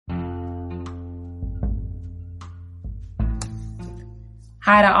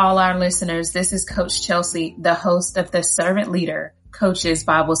Hi to all our listeners. This is Coach Chelsea, the host of the Servant Leader Coaches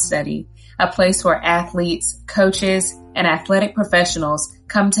Bible Study, a place where athletes, coaches, and athletic professionals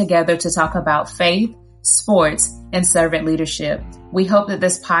come together to talk about faith, sports, and servant leadership. We hope that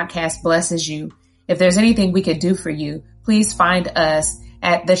this podcast blesses you. If there's anything we could do for you, please find us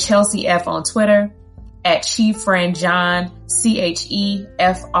at the Chelsea F on Twitter, at Chefran John,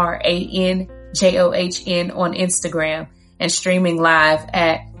 CHEFRANJOHN on Instagram, and streaming live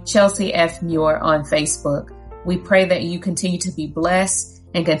at Chelsea F. Muir on Facebook. We pray that you continue to be blessed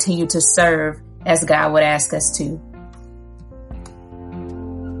and continue to serve as God would ask us to.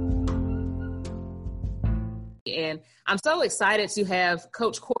 And I'm so excited to have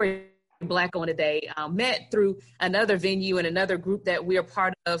Coach Corry Black on today. Met through another venue and another group that we are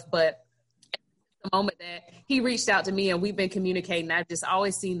part of, but the moment that he reached out to me and we've been communicating, I've just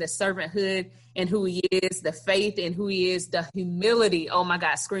always seen the servanthood and who he is, the faith and who he is, the humility. Oh my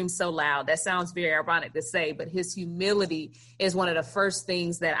God, screams so loud. That sounds very ironic to say, but his humility is one of the first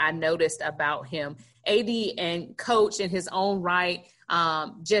things that I noticed about him. AD and coach in his own right,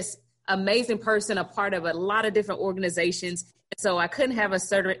 just amazing person, a part of a lot of different organizations. So I couldn't have a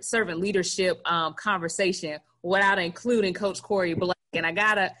servant leadership conversation without including Coach Corry Black. And I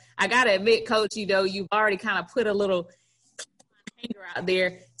gotta admit, Coach, you've already kind of put a little hanger out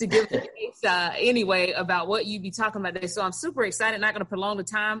there to give a case anyway about what you be talking about today. So I'm super excited. Not going to prolong the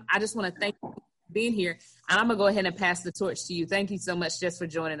time. I just want to thank you for being here. And I'm going to go ahead and pass the torch to you. Thank you so much just for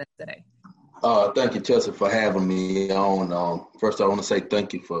joining us today. Thank you, Chelsea, for having me on. First, I want to say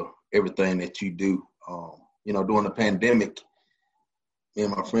thank you for everything that you do. During the pandemic, me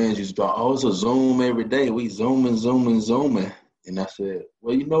and my friends used to talk, it's a Zoom every day. We zooming. And I said,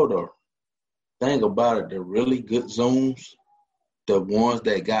 well, the thing about it, the really good Zooms, the ones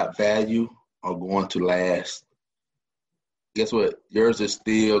that got value are going to last. Guess what? Yours is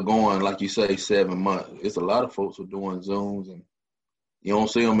still going, like you say, 7 months. It's a lot of folks who are doing Zooms and you don't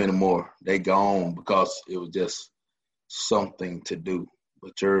see them anymore. They gone because it was just something to do.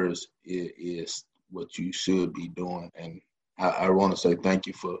 But yours is what you should be doing. And I want to say thank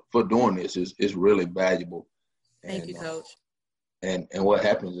you for doing this. It's really valuable. Thank you, Coach. And what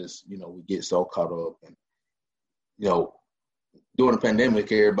happens is, we get so caught up. And, during the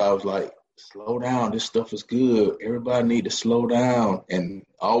pandemic, everybody was like, slow down. This stuff is good. Everybody need to slow down. And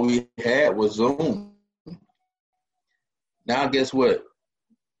all we had was Zoom. Now, guess what?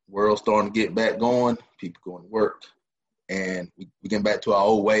 World's starting to get back going. People going to work. And we get back to our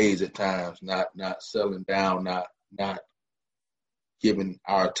old ways at times, not settling down, not giving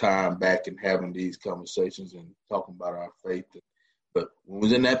our time back and having these conversations and talking about our faith. But when we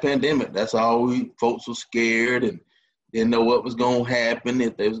was in that pandemic, that's all folks were scared and didn't know what was going to happen,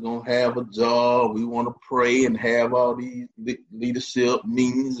 if they was going to have a job. We want to pray and have all these leadership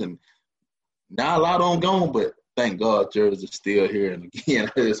meetings. And now a lot of them gone, but thank God yours is still here. And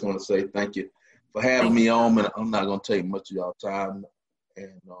again, I just want to say thank you for having me on. And I'm not going to take much of y'all time.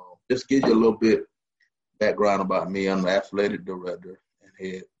 And just give you a little bit background about me. I'm the athletic director and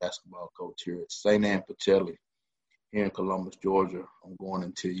head basketball coach here at St. Anne-Pacelli here in Columbus, Georgia. I'm going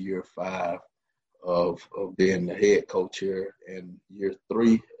into year 5 of being the head coach here and year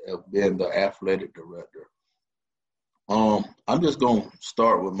 3 of being the athletic director. I'm just going to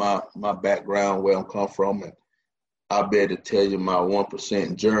start with my background, where I'm come from, and I'll be able to tell you my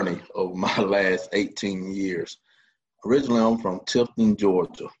 1% journey over my last 18 years. Originally, I'm from Tifton,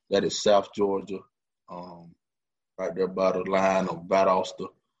 Georgia. That is South Georgia, right there by the line of Valdosta,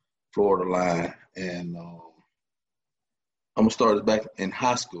 Florida line. And I'm going to start back in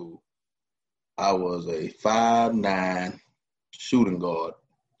high school. I was a 5'9" shooting guard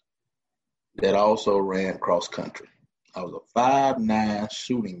that also ran cross country. I was a 5'9"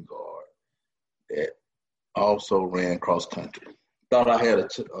 shooting guard that also ran cross country. Thought I had a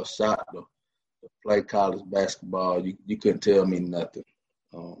shot to play college basketball. You couldn't tell me nothing.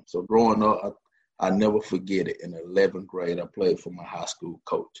 So growing up, I never forget it. In 11th grade, I played for my high school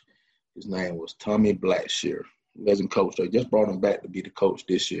coach. His name was Tommy Blackshear. He wasn't coach. They just brought him back to be the coach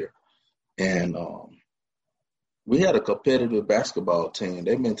this year. And we had a competitive basketball team.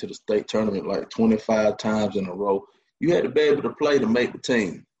 They've been to the state tournament like 25 times in a row. You had to be able to play to make the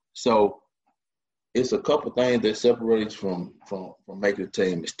team. So it's a couple things that separates from making the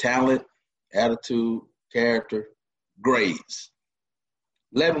team. It's talent, attitude, character, grades.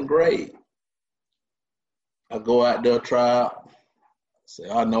 11th grade, I go out there, try out. Say,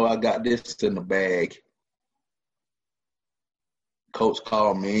 I know I got this in the bag. Coach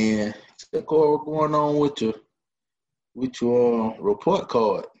called me in. He said, Corry, what's going on with your report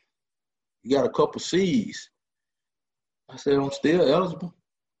card? You got a couple C's. I said, I'm still eligible.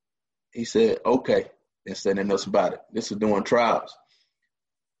 He said, okay. And said nothing else about it. This is doing trials.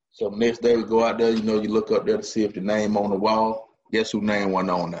 So next day we go out there, you look up there to see if your name on the wall. Guess whose name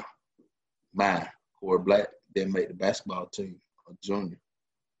wasn't on there? Mine, Corry Black. Didn't make the basketball team, a junior.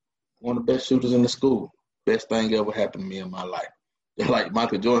 One of the best shooters in the school. Best thing ever happened to me in my life. Like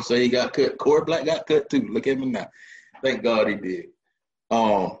Michael Jordan said, he got cut. Corry Black got cut too. Look at me now. Thank God he did.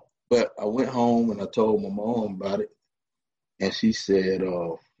 But I went home and I told my mom about it, and she said,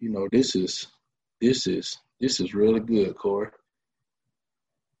 this is really good, Corry,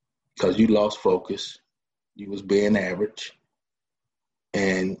 because you lost focus. You was being average,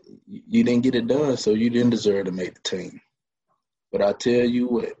 and you didn't get it done, so you didn't deserve to make the team. But I tell you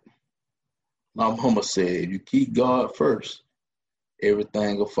what, my mama said, if you keep God first,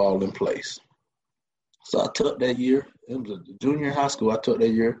 everything will fall in place. So I took that year. It was a junior high school. I took that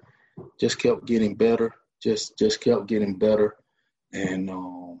year. Just kept getting better. Just kept getting better. And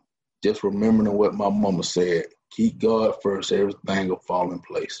just remembering what my mama said, keep God first, everything will fall in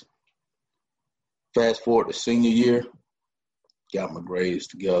place. Fast forward to senior year, got my grades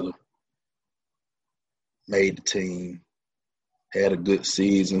together, made the team, had a good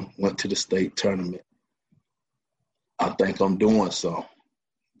season, went to the state tournament. I think I'm doing so.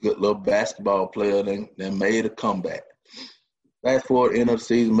 Good little basketball player, then made a comeback. Fast forward, end of the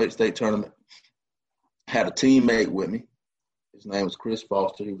season, made the state tournament. Had a teammate with me. His name was Chris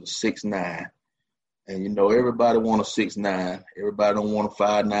Foster. He was 6'9". And, everybody want a 6'9". Everybody don't want a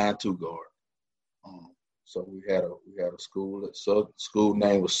 5'9" two guard. So we had a school. School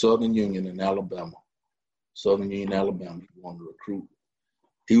name was Southern Union in Alabama. Southern Union, Alabama. He wanted to recruit.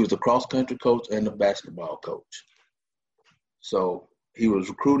 He was the cross-country coach and the basketball coach. So he was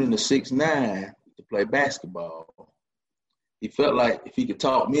recruiting the 6'9" to play basketball. He felt like if he could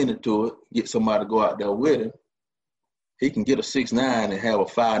talk me into it, get somebody to go out there with him, he can get a 6'9" and have a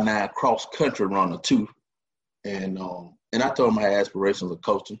 5'9" cross-country runner too. And I told him I had aspirations of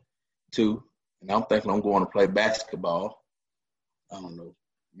coaching too. And I'm thinking I'm going to play basketball. I don't know.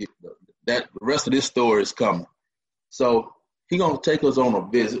 The rest of this story is coming. So he going to take us on a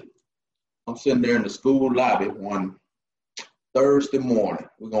visit. I'm sitting there in the school lobby one Thursday morning.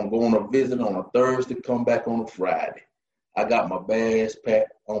 We're going to go on a visit on a Thursday, come back on a Friday. I got my bags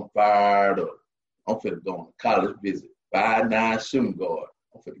packed. I'm fired up. I'm finna go on a college visit. 5'9" shooting guard.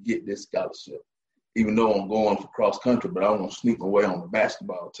 I'm finna get this scholarship. Even though I'm going for cross country, but I want to sneak away on the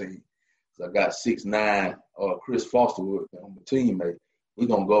basketball team. So I got 6'9", Chris Foster with me, I'm a teammate. We're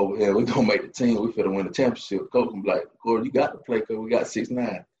going to go over here. We're going to make the team. We finna win the championship. Coach will be like, Corry, you got to play because we got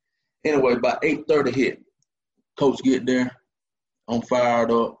 6'9". Anyway, about 8:30 hit. Coach get there. I'm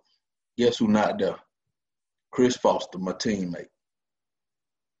fired up. Guess who not there? Chris Foster, my teammate.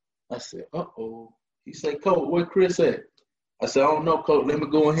 I said, uh-oh. He said, Coach, where Chris at? I said, I don't know, Coach. Let me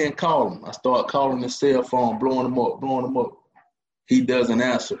go in here and call him. I start calling his cell phone, blowing him up. He doesn't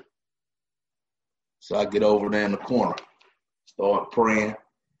answer. So I get over there in the corner, start praying.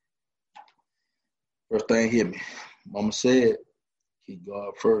 First thing hit me. Mama said, keep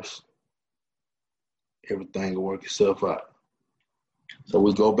God first. Everything will work itself out. So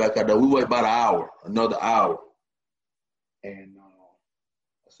we go back out there. We wait about another hour. And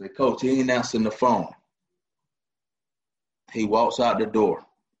I said, Coach, he ain't answering the phone. He walks out the door.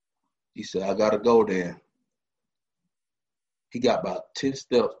 He said, I got to go then. He got about 10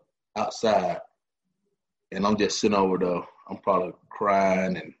 steps outside. And I'm just sitting over there. I'm probably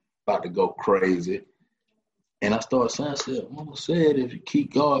crying and about to go crazy. And I started saying, I said, Mama said, if you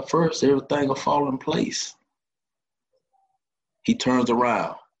keep God first, everything will fall in place. He turns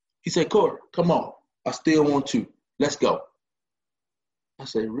around. He said, Corry, come on. I still want you. Let's go. I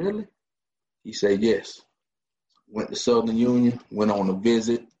said, really? He said, yes. Went to Southern Union, went on a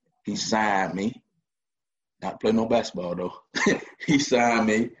visit. He signed me. Not play no basketball, though. He signed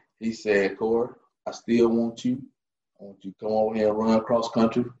me. He said, Corry, I still want you. I want you to come over here and run cross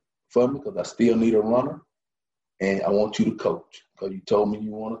country for me because I still need a runner. And I want you to coach because you told me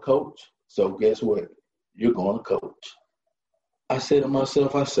you want to coach. So guess what? You're going to coach. I said to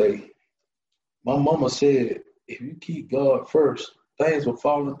myself, my mama said, if you keep God first, things will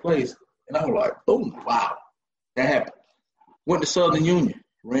fall in place. And I was like, oh, wow. That happened. Went to Southern Union,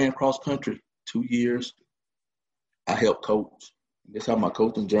 ran cross country 2 years. I helped coach. That's how my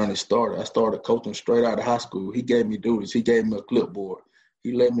coaching journey started. I started coaching straight out of high school. He gave me duties. He gave me a clipboard.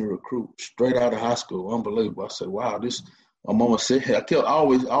 He let me recruit straight out of high school. Unbelievable. I said, wow, this, my mama said, I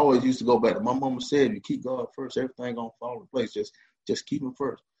always used to go back to my mama said, if you keep God first, everything going to fall in place. Just keep him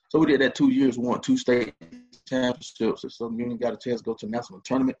first. So we did that 2 years, won 2 state championships. So Southern Union got a chance to go to a national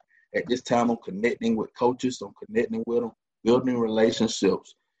tournament. At this time, I'm connecting with coaches. I'm connecting with them. building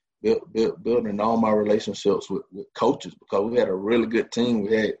relationships, building all my relationships with coaches, because we had a really good team.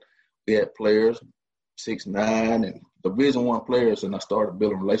 We had players, 6'9", and Division I players, and I started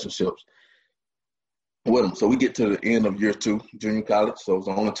building relationships with them. So we get to the end of year 2, junior college, so it's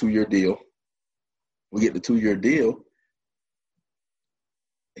only a 2-year deal. We get the 2-year deal.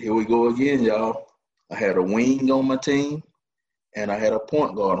 Here we go again, y'all. I had a wing on my team, and I had a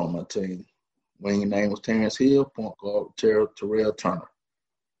point guard on my team. Wing name was Terrence Hill, point guard Terrell Turner.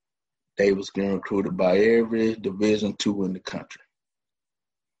 They was getting recruited by every Division II in the country.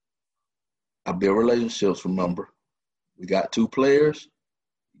 I built relationships, remember. We got 2 players.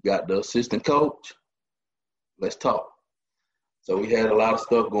 We got the assistant coach. Let's talk. So we had a lot of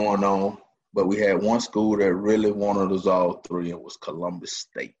stuff going on, but we had one school that really wanted us all 3, and it was Columbus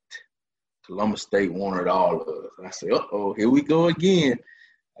State. Columbus State wanted all of us. I said, uh-oh, here we go again.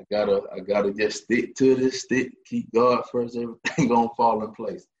 I gotta just stick to this, keep God first, everything gonna fall in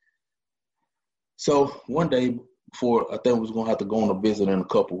place. So one day before, I think we was gonna have to go on a visit in a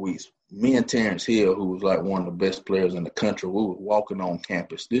couple of weeks, me and Terrence Hill, who was like one of the best players in the country, we were walking on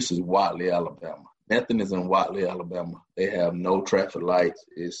campus. This is Watley, Alabama. Nothing is in Watley, Alabama. They have no traffic lights.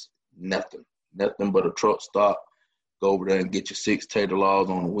 It's nothing but a truck stop. Go over there and get your 6 tater laws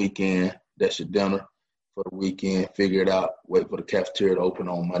on the weekend. That's your dinner for the weekend. Figure it out. Wait for the cafeteria to open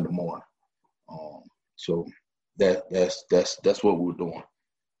on Monday morning. So that's what we were doing.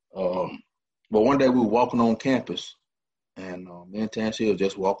 But one day we were walking on campus, and me and Terrence Hill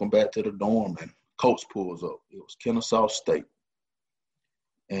just walking back to the dorm, and coach pulls up. It was Kennesaw State,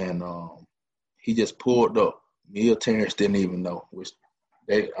 and he just pulled up. Me or Terrence didn't even know.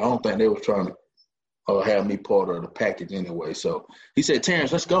 I don't think they were trying to have me part of the package anyway. So he said,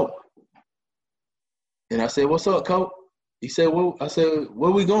 "Terrence, let's go." And I said, "What's up, coach?" He said, "Well," I said,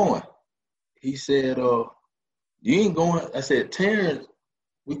 "Where we going?" He said, "You ain't going." I said, "Terrence,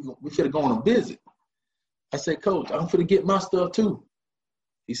 we should have gone to visit." I said, "Coach, I'm finna get my stuff too."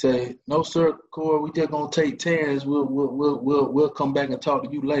 He said, "No, sir, Corey, we just gonna take Terrence. We'll come back and talk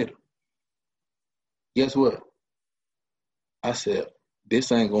to you later." Guess what? I said,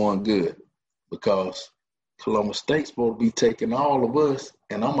 this ain't going good, because Columbus State's supposed to be taking all of us,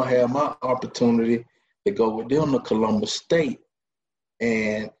 and I'm gonna have my opportunity to go with them to Columbus State,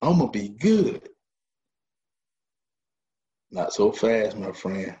 and I'm gonna be good. Not so fast, my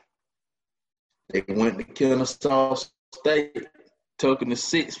friend. They went to Kennesaw State, took him to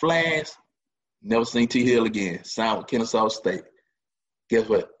Six Flags, never seen T. Hill again. Signed with Kennesaw State. Guess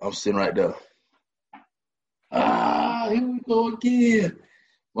what? I'm sitting right there. Here we go again.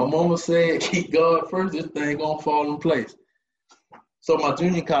 My mama said, keep God first, this thing gonna fall in place. So my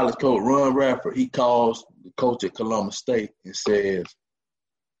junior college coach, Ron Radford, he calls the coach at Columbus State and says,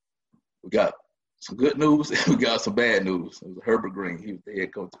 we got some good news and we got some bad news. It was Herbert Green. He was the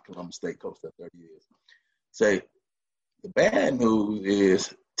head coach at Columbus State, coached there 30 years. Say, the bad news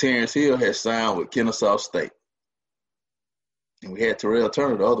is Terrence Hill has signed with Kennesaw State. And we had Terrell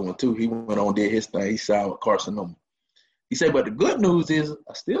Turner, the other one, too. He went on, did his thing. He signed with Carson Newman. He said, but the good news is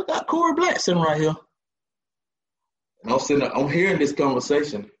I still got Corey Black sitting right here. And I'm hearing this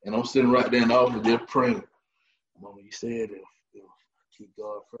conversation, and I'm sitting right there in the office just praying. Mama, you said if I keep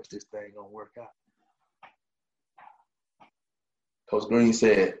God first, this thing gonna work out. Coach Green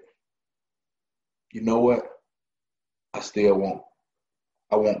said, you know what? I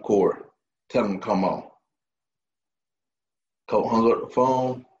want Corey. Tell him to come on. Coach hung up the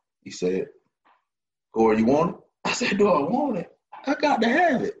phone. He said, Corey, you want it? I said, do I want it? I got to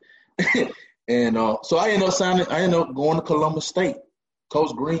have it. And so I ended up going to Columbus State.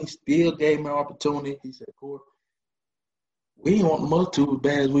 Coach Green still gave me an opportunity. He said, Corey, we didn't want the other two as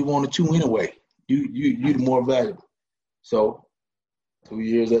bad as we wanted you anyway. You the more valuable. So 2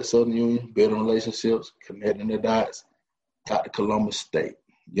 years at Southern Union, building relationships, connecting the dots, got to Columbus State.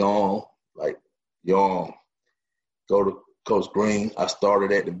 Young. Go to Coach Green. I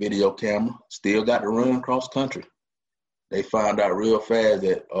started at the video camera. Still got to run cross country. They found out real fast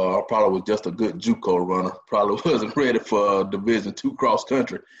that I probably was just a good JUCO runner. Probably wasn't ready for Division II cross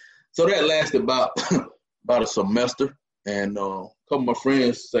country. So that lasted about a semester. And a couple of my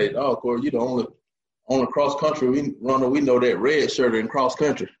friends say, "Oh, Corey, you're the only cross country runner we know that red shirt in cross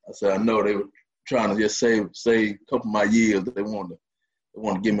country." I said, "I know." They were trying to just save a couple of my years. They wanted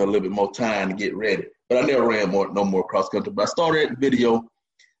to give me a little bit more time to get ready. But I never ran no more cross country. But I started at the video,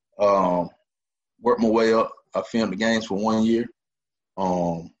 worked my way up. I filmed the games for 1 year.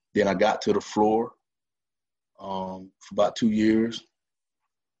 Then I got to the floor for about 2 years.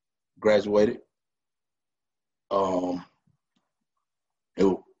 Graduated.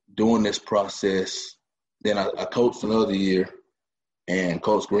 Doing this process, Then I coached another year, and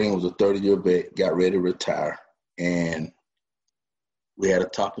Coach Green was a 30-year vet, got ready to retire. And we had a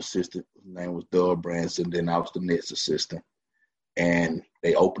top assistant. His name was Doug Branson. Then I was the next assistant. And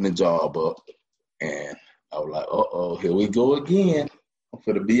they opened the job up. And I was like, uh-oh, here we go again. I'm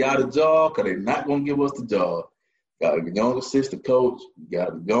going to be out of job because they're not going to give us the job. Got a young assistant coach.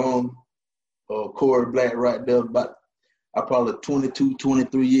 Got a young Corry Black right there. I probably 22,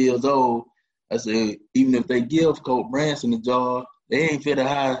 23 years old. I said, even if they give Coach Branson the job, they ain't fit to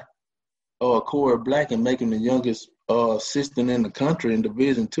hire Corry Black and make him the youngest assistant in the country in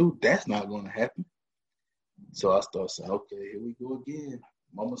Division II. That's not going to happen. So I started saying, okay, here we go again.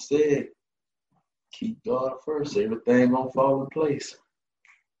 Mama said, keep God first. Everything going to fall in place.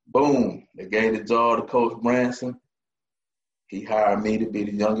 Boom. They gave the job to Coach Branson. He hired me to be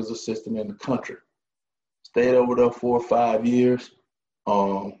the youngest assistant in the country. Stayed over there 4 or 5 years.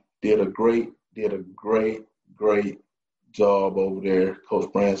 Did a great job over there.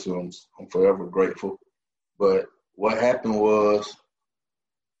 Coach Branson, I'm forever grateful. But what happened was,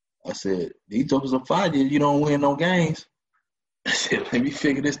 I said, these jokers are 5 years, you don't win no games. I said, let me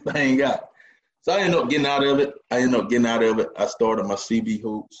figure this thing out. So I ended up getting out of it. I started my CB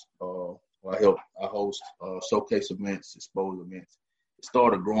Hoops. I host showcase events, expose events. It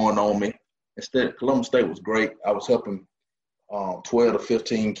started growing on me. Instead, Columbus State was great. I was helping 12 to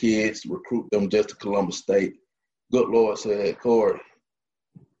 15 kids, recruit them just to Columbus State. Good Lord said, Corry,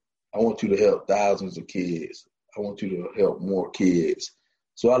 I want you to help thousands of kids. I want you to help more kids.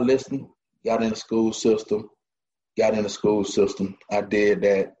 So I listened, got in the school system. I did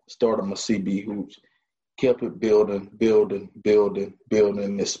that, started my CB Hoops, kept it building,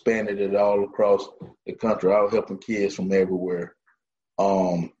 expanded it all across the country. I was helping kids from everywhere.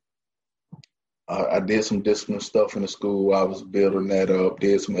 I did some discipline stuff in the school. I was building that up,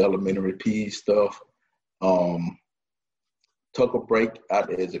 did some elementary PE stuff. Took a break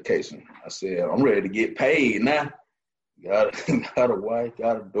out of education. I said, I'm ready to get paid now. Got a wife,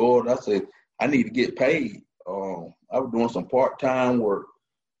 got a daughter. I said, I need to get paid. I was doing some part-time work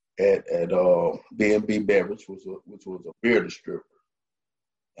at B&B Beverage, which was a beer distributor.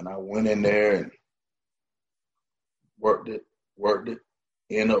 And I went in there and worked it,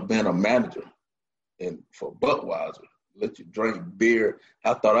 ended up being a manager for Budweiser. Let you drink beer.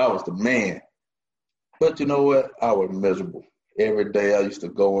 I thought I was the man. But you know what? I was miserable. Every day I used to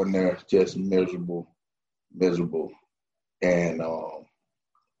go in there just miserable. And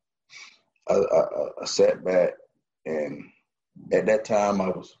I sat back, and at that time I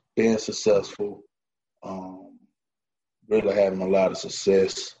was being successful, really having a lot of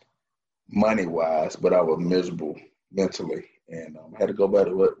success money-wise, but I was miserable mentally. And I had to go back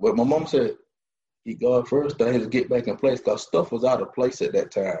to what my mom said, keep God first, things to get back in place, because stuff was out of place at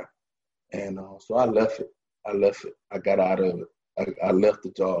that time. And so I left it. I got out of it. I left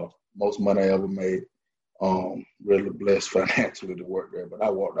the job. Most money I ever made. Really blessed financially to work there, but I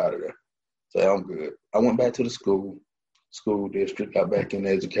walked out of there. So I'm good. I went back to the school district, got back in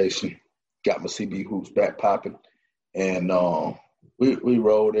education, got my CB Hoops back popping, and we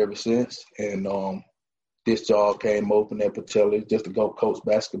rolled ever since. And this job came open at Pacelli just to go coach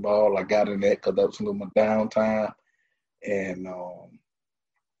basketball. I got in that because that was a little my downtime. And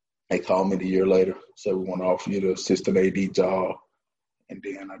they called me the year later, said we want to offer you the assistant AD job. And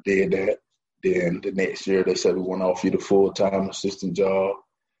then I did that. Then the next year they said we want to offer you the full-time assistant job.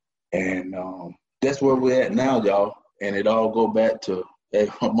 And that's where we're at now, y'all. And it all go back to, as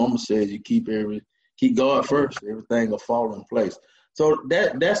my mama says, you keep God first. Everything will fall in place. So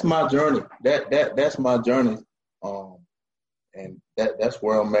that's my journey. That's my journey. And that's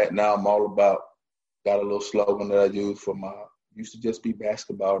where I'm at now. I'm all about, got a little slogan that I use used to just be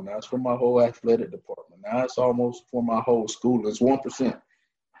basketball. Now it's for my whole athletic department. Now it's almost for my whole school. It's 1%.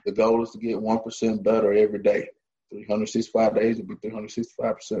 The goal is to get 1% better every day. 365 days will be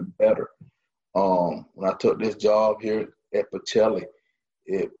 365% better. When I took this job here at Pacelli,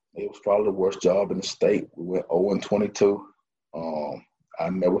 it was probably the worst job in the state. We went 0-22. I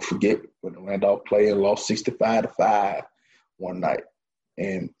never forget when Randolph played and lost 65-5 one night.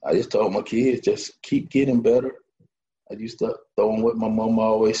 And I just told my kids, just keep getting better. I used to throw in what my mama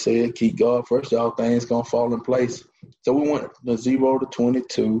always said, keep God first, y'all, things going to fall in place. So we went from 0-22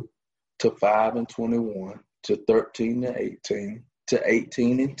 to 5-21 to 13-18 to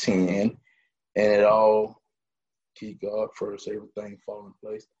 18-10, and it all keep God first, everything fall in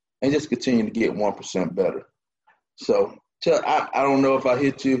place, and just continue to get 1% better. So I don't know if I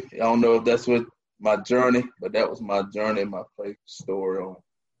hit you. I don't know if that's what my journey, but that was my journey, my faith story on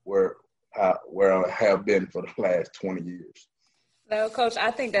where I have been for the last 20 years. No, Coach,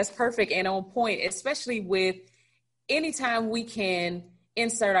 I think that's perfect and on point, especially with anytime we can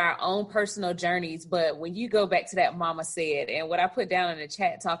insert our own personal journeys. But when you go back to that mama said, and what I put down in the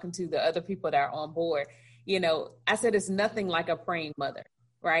chat talking to the other people that are on board, I said it's nothing like a praying mother,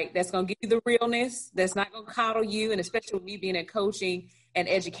 right? That's going to give you the realness. That's not going to coddle you. And especially with me being in coaching and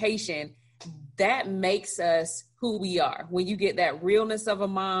education, that makes us who we are. When you get that realness of a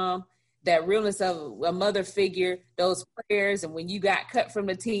mom, that realness of a mother figure, those prayers, and when you got cut from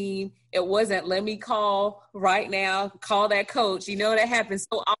the team, it wasn't, let me call right now, call that coach. That happens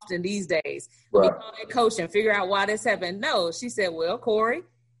so often these days. Let me call that coach and figure out why this happened. No, she said, well, Corry,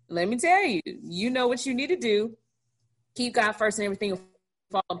 let me tell you, you know what you need to do. Keep God first and everything will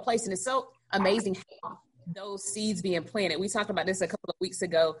fall in place. And it's so amazing how those seeds being planted. We talked about this a couple of weeks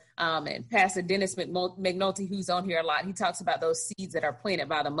ago, and Pastor Dennis McNulty, who's on here a lot, he talks about those seeds that are planted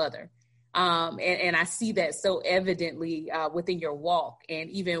by the mother. And I see that so evidently within your walk and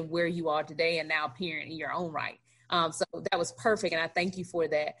even where you are today and now parent in your own right. So that was perfect. And I thank you for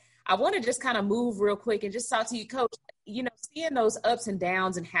that. I want to just kind of move real quick and just talk to you, Coach, seeing those ups and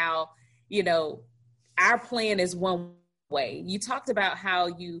downs and how, our plan is one way. You talked about how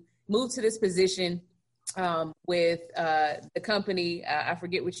you moved to this position with the company. I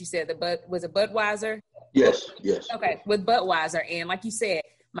forget what you said, was it Budweiser? Yes. Okay. With Budweiser. And like you said,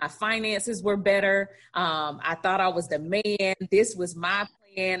 my finances were better. I thought I was the man. This was my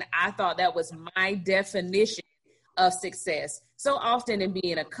plan. I thought that was my definition of success. So often in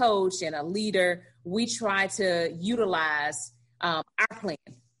being a coach and a leader, we try to utilize our plan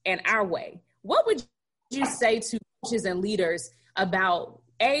and our way. What would you say to coaches and leaders about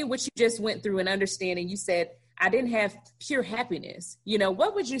what you just went through and understanding? You said, I didn't have pure happiness.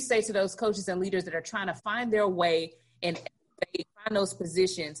 What would you say to those coaches and leaders that are trying to find their way and find those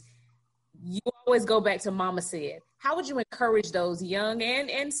positions? You always go back to mama said. How would you encourage those young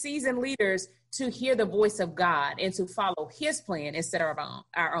and seasoned leaders to hear the voice of God and to follow his plan instead of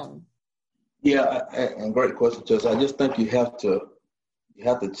our own? Yeah, and great question, Jess. I just think you have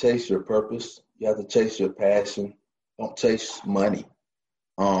to chase your purpose. You have to chase your passion. Don't chase money.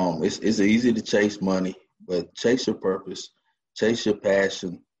 It's easy to chase money, but chase your purpose, chase your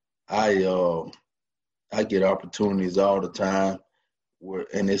passion. I get opportunities all the time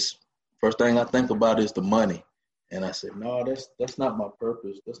and it's first thing I think about is the money. And I said, no, that's not my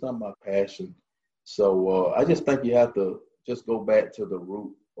purpose. That's not my passion. So I just think you have to just go back to the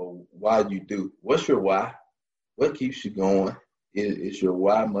root of why you do. What's your why? What keeps you going? Is your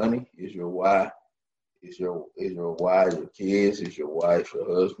why money? Is your why why your kids? Is your wife your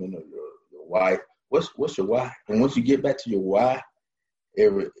husband or your wife? What's your why? And once you get back to your why,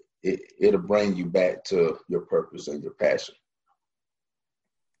 it'll bring you back to your purpose and your passion.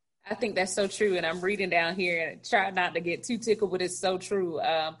 I think that's so true. And I'm reading down here and try not to get too tickled, but it's so true.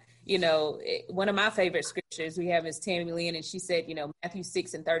 One of my favorite scriptures we have is Tammy Lynn, and she said, Matthew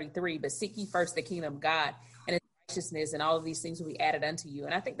 6:33, but seek ye first the kingdom of God and his righteousness, and all of these things will be added unto you.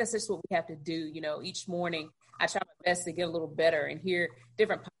 And I think that's just what we have to do. Each morning I try my best to get a little better and hear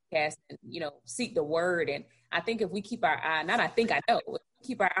different podcasts and, seek the word. And I think if we keep our eye, if we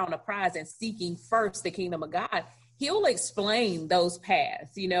keep our eye on the prize and seeking first the kingdom of God, he'll explain those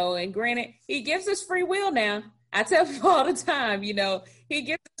paths, and granted, he gives us free will now. I tell people all the time, he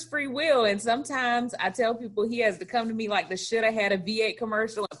gives us free will. And sometimes I tell people he has to come to me like the should have had a V8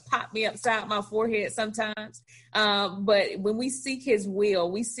 commercial and pop me upside my forehead sometimes. But when we seek his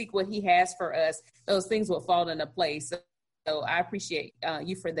will, we seek what he has for us, those things will fall into place. So I appreciate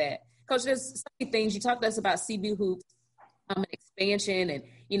you for that. Coach, there's so many things. You talked to us about CB Hoops. Expansion. And,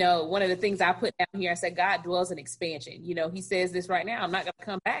 one of the things I put down here, I said, God dwells in expansion. He says this right now, I'm not going to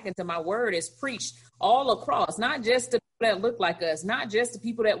come back until my word is preached all across, not just to people that look like us, not just to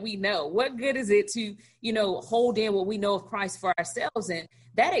people that we know. What good is it to, hold in what we know of Christ for ourselves? And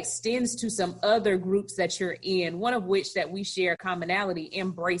that extends to some other groups that you're in, one of which that we share commonality,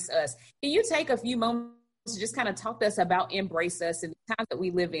 Embrace Us. Can you take a few moments to just kind of talk to us about Embrace Us and the times that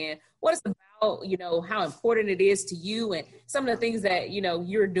we live in? What it's about, how important it is to you and some of the things that,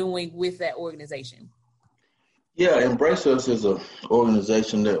 you're doing with that organization. Yeah, Embrace Us is an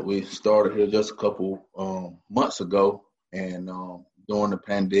organization that we started here just a couple months ago. And during the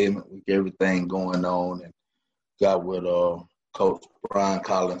pandemic, with everything going on, and got with Coach Brian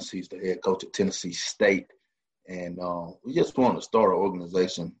Collins. He's the head coach at Tennessee State. And we just want to start an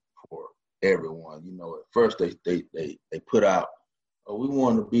organization for everyone. At first they put out, we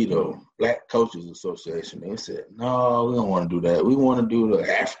want to be the Black Coaches Association. They said, no, we don't want to do that. We want to do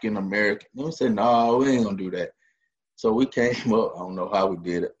the African American. They said, no, we ain't going to do that. So we came up. I don't know how we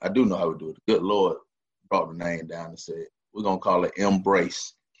did it. I do know how we do it. The good Lord brought the name down and said, we're going to call it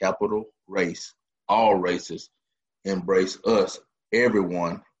Embrace, capital race, all races, embrace us,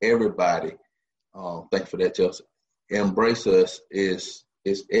 everyone, everybody. Thank you for that, Chelsea. Embrace us is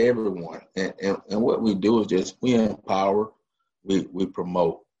everyone. And what we do is just we empower, we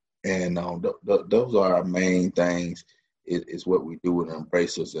promote. And those are our main things is what we do with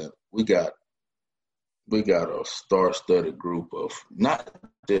Embrace Us. And we got a star-studded group of not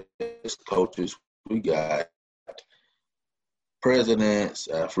just coaches. We got presidents,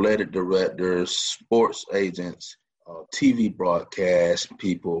 athletic directors, sports agents, TV broadcast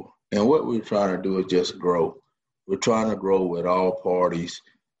people. And what we're trying to do is just grow. We're trying to grow with all parties,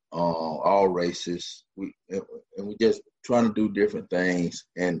 all races. And we're just trying to do different things.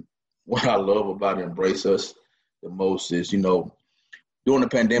 And what I love about Embrace Us the most is, during the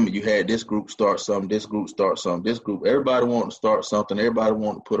pandemic, you had this group start something, this group start something, this group. Everybody wanted to start something. Everybody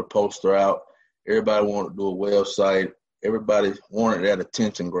wanted to put a poster out. Everybody wanted to do a website. Everybody wanted that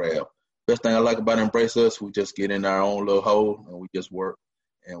attention grab. Best thing I like about Embrace Us, we just get in our own little hole and we just work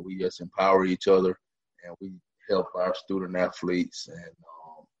and we just empower each other and we help our student athletes. And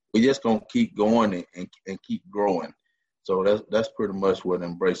we just going to keep going and keep growing. So that's pretty much what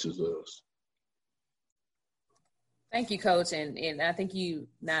Embraces us. Thank you, Coach. And I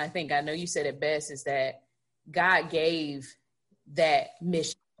think I know you said it best, is that God gave that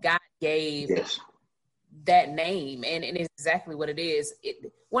mission. God gave that name, and it's exactly what it is.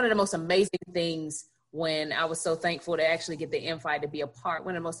 One of the most amazing things when I was so thankful to actually get the invite to be a part,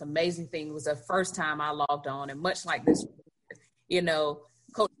 one of the most amazing things was the first time I logged on, and much like this,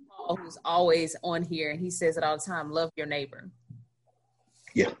 Coach Paul, who's always on here, and he says it all the time, love your neighbor.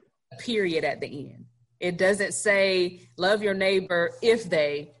 Yeah. Period at the end. It doesn't say love your neighbor if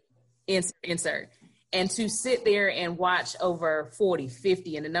they insert. And to sit there and watch over 40,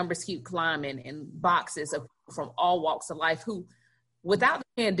 50, and the numbers keep climbing in boxes of from all walks of life who, without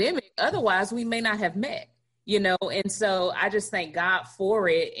the pandemic, otherwise we may not have met, And so I just thank God for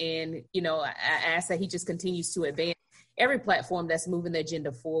it. And, I ask that he just continues to advance every platform that's moving the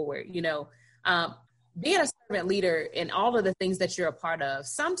agenda forward, being a servant leader and all of the things that you're a part of.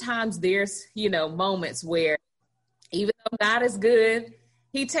 Sometimes there's, moments where even though God is good,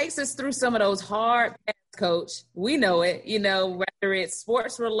 he takes us through some of those hard paths, Coach. We know it, whether it's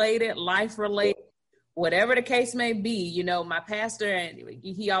sports related, life related, whatever the case may be. My pastor, and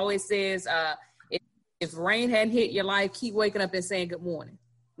he always says, if rain hadn't hit your life, keep waking up and saying good morning.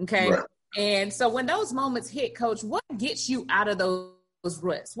 Okay. Right. And so when those moments hit, Coach, what gets you out of those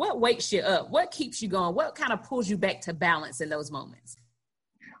ruts? What wakes you up? What keeps you going? What kind of pulls you back to balance in those moments?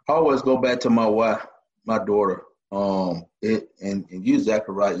 I always go back to my wife, my daughter. And you're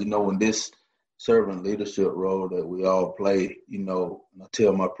exactly right. In this servant leadership role that we all play, I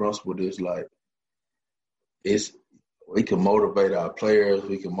tell my principal this, we can motivate our players,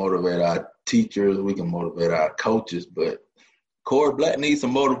 we can motivate our teachers, we can motivate our coaches, but Corry Black needs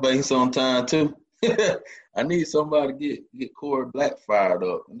some motivation sometime too. I need somebody to get Corry Black fired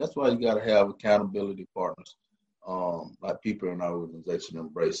up. And that's why you got to have accountability partners, like people in our organization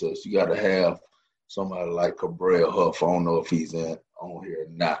Embrace Us. You got to have somebody like Cabral Huff. I don't know if he's on here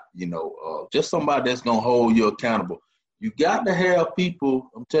or not, just somebody that's going to hold you accountable. You got to have people,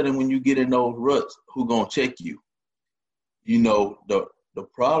 I'm telling you, when you get in those ruts, who going to check you. The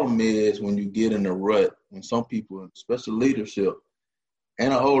problem is when you get in a rut, when some people, especially leadership,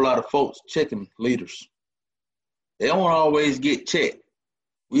 and a whole lot of folks checking leaders, they don't always get checked.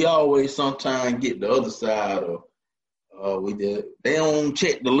 We always sometimes get the other side of they don't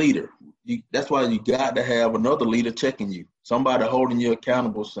check the leader. That's why you got to have another leader checking you, somebody holding you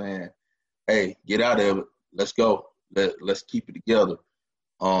accountable, saying, "Hey, get out of it. Let's go. Let's keep it together."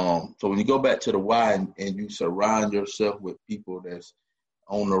 So when you go back to the why and you surround yourself with people that's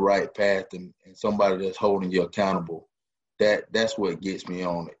on the right path and somebody that's holding you accountable, that's what gets me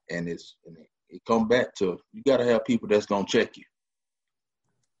on it. And it comes back to, you got to have people that's going to check you.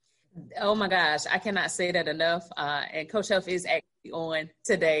 Oh my gosh, I cannot say that enough. And Coach Huff is actually on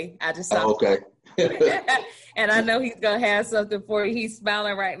today. I just saw. Oh, okay. And I know he's going to have something for you. He's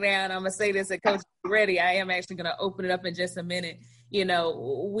smiling right now. And I'm going to say this, and Coach, ready. I am actually going to open it up in just a minute.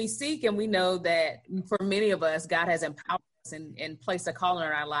 We seek and we know that for many of us, God has empowered us and placed a calling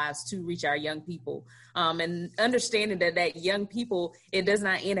in our lives to reach our young people. And understanding that young people, it does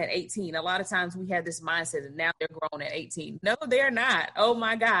not end at 18. A lot of times we have this mindset that now they're grown at 18. No, they're not. Oh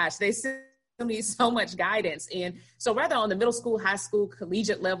my gosh, they still need so much guidance. And so rather on the middle school, high school,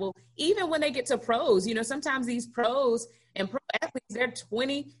 collegiate level, even when they get to pros, sometimes these pros and pro athletes, they're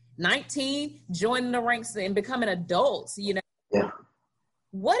 20, 19, joining the ranks and becoming adults, Yeah.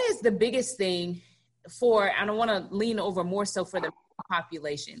 What is the biggest thing I don't want to lean over more so for the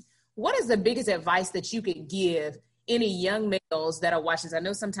population. What is the biggest advice that you could give any young males that are watching? I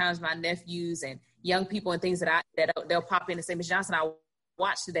know sometimes my nephews and young people and things that they'll pop in and say, Ms. Johnson, I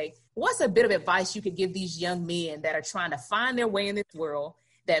watched today. What's a bit of advice you could give these young men that are trying to find their way in this world,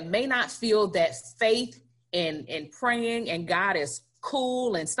 that may not feel that faith and praying and God is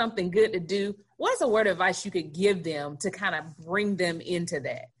cool and something good to do? What's a word of advice you could give them to kind of bring them into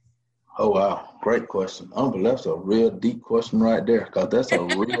that? Oh, wow. Great question. That's a real deep question right there, because that's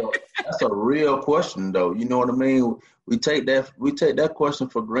a real question, though. You know what I mean? We take that question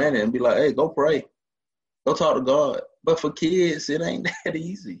for granted and be like, hey, go pray. Go talk to God. But for kids, it ain't that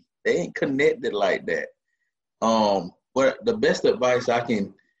easy. They ain't connected like that. But the best advice I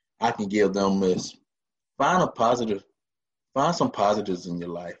can give them is find some positives in your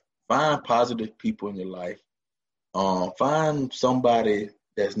life. Find positive people in your life. Find somebody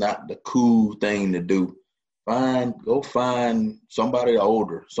that's not the cool thing to do. Go find somebody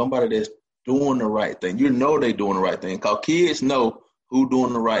older, somebody that's doing the right thing. You know they're doing the right thing, because kids know who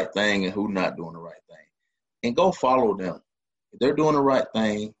doing the right thing and who not doing the right thing. And go follow them. If they're doing the right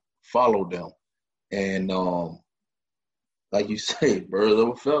thing, follow them. And like you say, birds of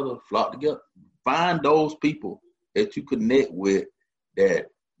a feather flock together. Find those people that you connect with that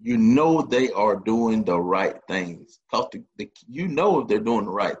you know they are doing the right things. Because you know if they're doing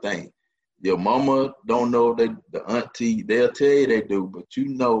the right thing. Your mama don't know, the auntie, they'll tell you they do, but you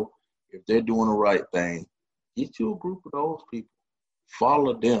know if they're doing the right thing. Get you a group of those people.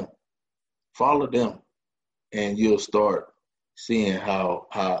 Follow them, and you'll start seeing how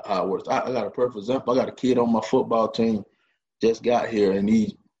it works. I got a perfect example. I got a kid on my football team, just got here, and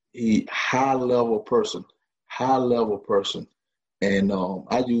he high level person. And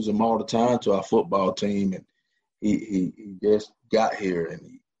I use him all the time to our football team, and he just got here,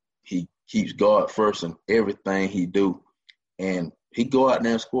 and he keeps God first in everything he do. And he go out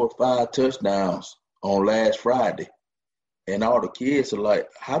there and score 5 touchdowns on last Friday. And all the kids are like,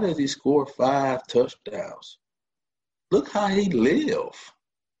 how does he score 5 touchdowns? Look how he live.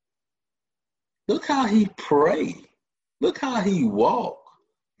 Look how he pray. Look how he walk.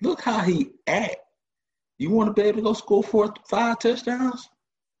 Look how he act. You want to be able to go score 5 touchdowns?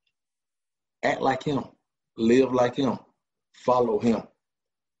 Act like him. Live like him. Follow him.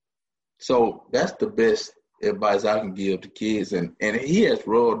 So that's the best advice I can give to kids. And he has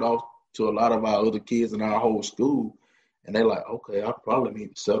rolled off to a lot of our other kids in our whole school. And they're like, okay, I probably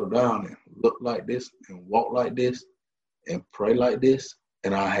need to settle down and look like this and walk like this and pray like this,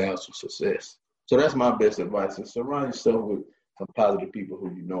 and I'll have some success. So that's my best advice, is surround yourself with some positive people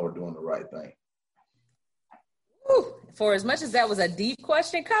who you know are doing the right thing. Whew. For as much as that was a deep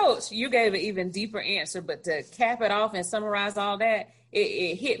question, Coach, you gave an even deeper answer. But to cap it off and summarize all that,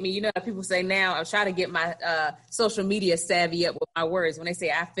 it hit me. You know, people say now, I'm trying to get my social media savvy up with my words. When they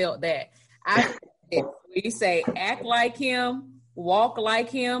say, I felt that. We say, act like him, walk like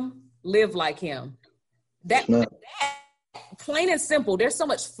him, live like him. That plain and simple. There's so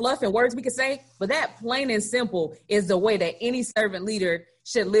much fluff and words we could say, but that plain and simple is the way that any servant leader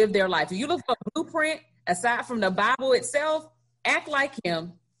should live their life. If you look for a blueprint, aside from the Bible itself, act like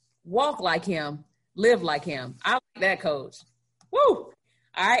him, walk like him, live like him. I like that, Coach. Woo! All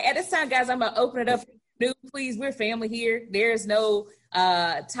right, at this time, guys, I'm going to open it up. Please, we're family here. There's no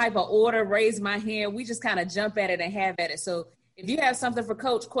type of order, raise my hand. We just kind of jump at it and have at it. So if you have something for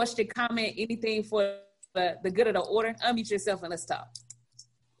Coach, question, comment, anything for the good of the order, unmute yourself and let's talk.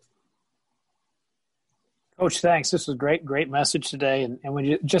 Coach, thanks. This was great message today. And when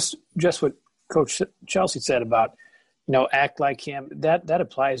you just what Coach Chelsea said about, act like him, that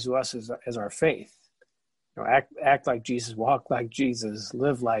applies to us as our faith. Act like Jesus, walk like Jesus,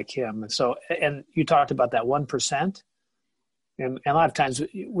 live like him. And so, and you talked about that 1%. And a lot of times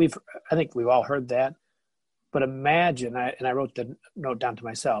I think we've all heard that, but imagine, I wrote the note down to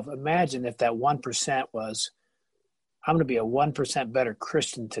myself, imagine if that 1% was, I'm going to be a 1% better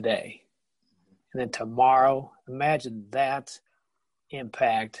Christian today. And then tomorrow, imagine that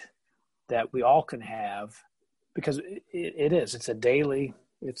impact that we all can have, because it's a daily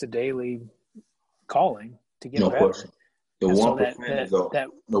calling to get better. Question. The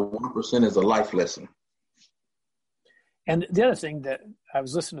 1% is a life lesson. And the other thing, that I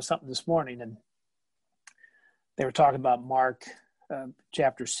was listening to something this morning, and they were talking about Mark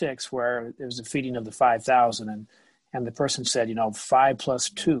chapter 6, where there was a feeding of the 5,000, and the person said, 5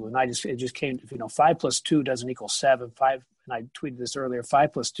 plus 2, and it just came, 5 plus 2 doesn't equal 7. 5, and I tweeted this earlier,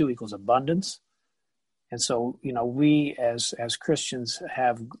 5 plus 2 equals abundance. And so, we as Christians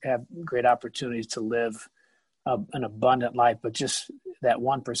have great opportunities to live an abundant life, but just that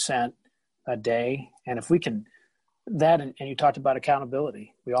 1%, a day. And if we can, that, and you talked about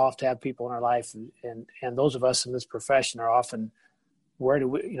accountability. We all have to have people in our life, and those of us in this profession are often,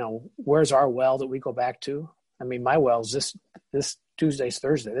 where's our well that we go back to? I mean, my well's this Tuesday's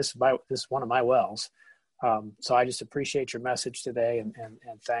Thursday. This is one of my wells. So I just appreciate your message today, and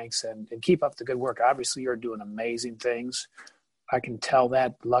thanks, and keep up the good work. Obviously, you're doing amazing things. I can tell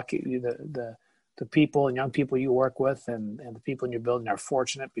that. Lucky the people and young people you work with, and the people in your building are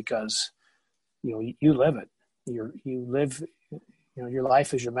fortunate because you live it. You live, your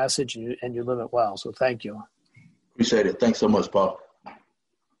life is your message, and you live it well. So thank you. Appreciate it. Thanks so much, Paul.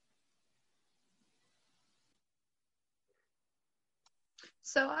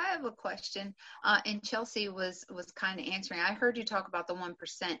 So I have a question, and Chelsea was kind of answering. I heard you talk about the 1%,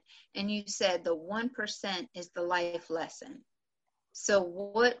 and you said the 1% is the life lesson. So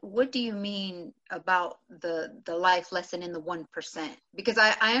what do you mean about the life lesson in the 1%? Because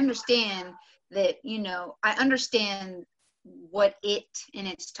I understand that, I understand what it in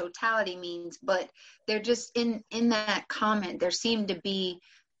its totality means, but they're just in that comment, there seemed to be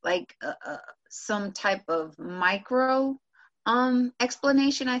like some type of micro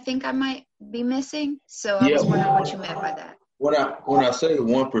explanation I think I might be missing. So I was wondering what you meant by that. When I say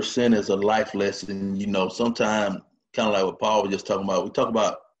 1% is a life lesson, sometimes kind of like what Paul was just talking about, we talk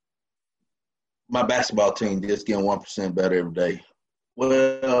about my basketball team just getting 1% better every day.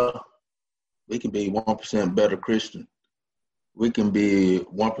 Well, we can be 1% better Christian. We can be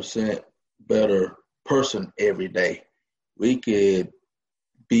 1% better person every day. We could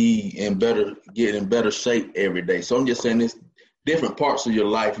get in better shape every day. So I'm just saying this different parts of your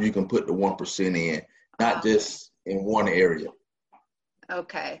life you can put the 1% in, not just in one area.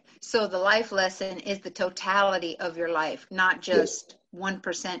 Okay. So the life lesson is the totality of your life, not just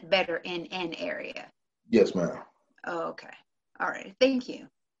 1% better in an area. Yes, ma'am. Oh, okay. All right. Thank you.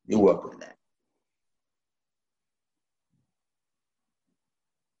 You're welcome. For that.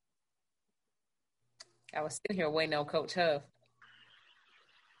 I was sitting here waiting on Coach Huff.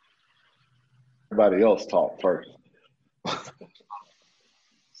 Everybody else talk first.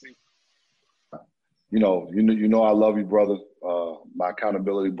 You know, I love you, brother. My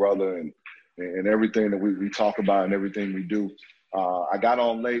accountability brother, and everything that we talk about and everything we do. I got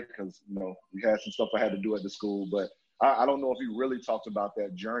on late because we had some stuff I had to do at the school, but I don't know if you really talked about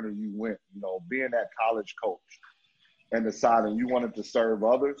that journey you went. Being that college coach and deciding you wanted to serve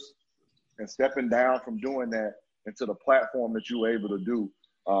others and stepping down from doing that into the platform that you were able to do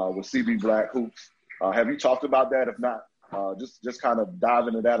with CB Black Hoops. Have you talked about that? If not, just kind of dive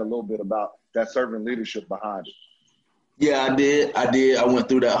into that a little bit about that servant leadership behind it. Yeah, I did. I went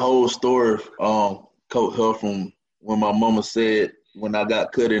through that whole story, Coach Huff, from when my mama said when I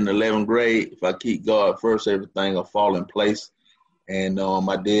got cut in 11th grade, if I keep God first, everything will fall in place. And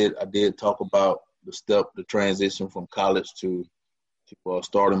I did talk about the transition from college to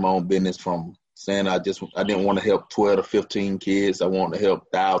starting my own business, from saying I didn't want to help 12 to 15 kids. I wanted to help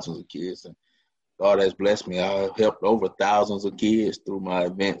thousands of kids. And God has blessed me. I've helped over thousands of kids through my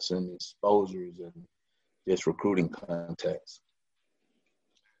events and exposures and just recruiting contacts.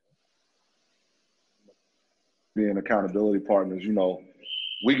 Being accountability partners,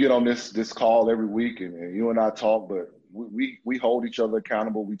 we get on this call every week and you and I talk, but we hold each other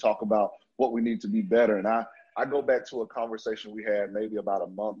accountable. We talk about what we need to be better. And I go back to a conversation we had maybe about a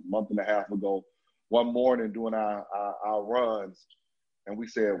month and a half ago, one morning doing our runs. And we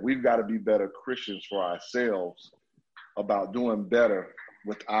said, we've got to be better Christians for ourselves about doing better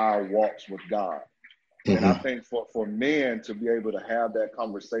with our walks with God. Mm-hmm. And I think for men to be able to have that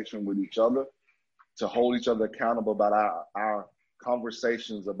conversation with each other, to hold each other accountable about our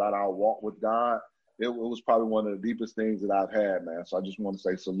conversations about our walk with God, it was probably one of the deepest things that I've had, man. So I just want to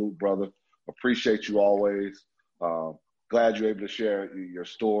say salute, brother. Appreciate you always. Glad you're able to share your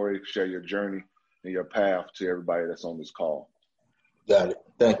story, share your journey and your path to everybody that's on this call. Got it.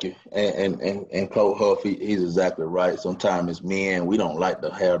 Thank you. And Coach Huff, he's exactly right. Sometimes as men, we don't like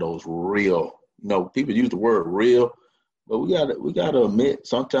to have those real, people use the word real, but we gotta admit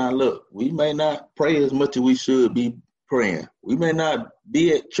sometimes, look, we may not pray as much as we should be praying. We may not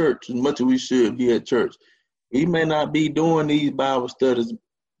be at church as much as we should be at church. We may not be doing these Bible studies,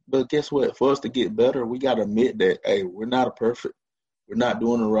 but guess what? For us to get better, we gotta admit that, hey, we're not perfect. We're not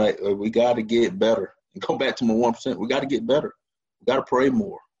doing it right. We gotta get better. And go back to my 1%, we gotta get better. We got to pray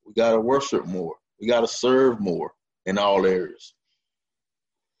more. We got to worship more. We got to serve more in all areas.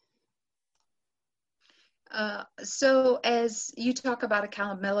 So as you talk about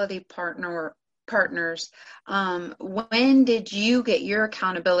accountability partner partners. When did you get your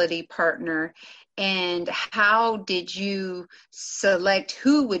accountability partner, and how did you select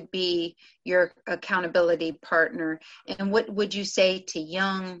who would be your accountability partner? And what would you say to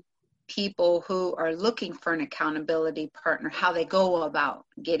young people who are looking for an accountability partner, how they go about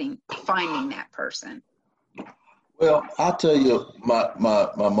finding that person? Well, I'll tell you, my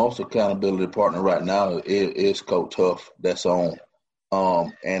most accountability partner right now is Coach Huff. That's on.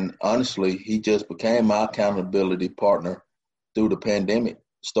 And honestly, he just became my accountability partner through the pandemic,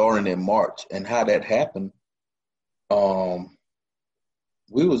 starting in March. And how that happened,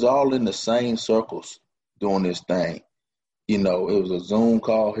 we was all in the same circles doing this thing. You know, it was a Zoom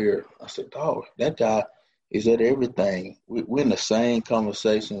call here. I said, "Oh, that guy is at everything." We're in the same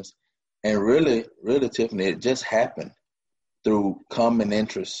conversations. And really, Tiffany, it just happened through common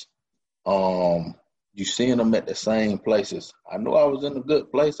interests. You seeing them at the same places. I know I was in a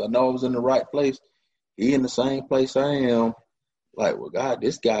good place. I know I was in the right place. He in the same place I am. Like, well, God,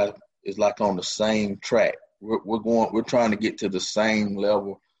 this guy is like on the same track. We're trying to get to the same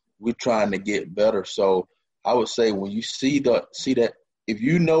level. We're trying to get better. So I would say when you see that, if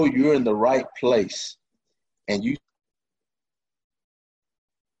you know you're in the right place and you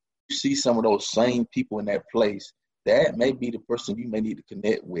see some of those same people in that place, that may be the person you may need to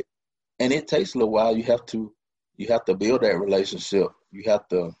connect with. And it takes a little while. You have to build that relationship. You have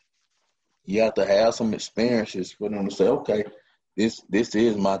to have some experiences for them to say, okay, this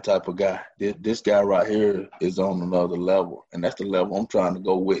is my type of guy. This guy right here is on another level, and that's the level I'm trying to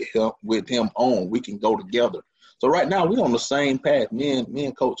go with him on. We can go together. So right now we're on the same path. Me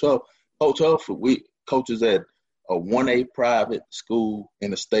and Coach Huff. Coach Huff, we coaches at a 1A private school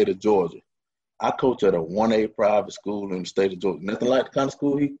in the state of Georgia. I coach at a 1A private school in the state of Georgia. Nothing like the kind of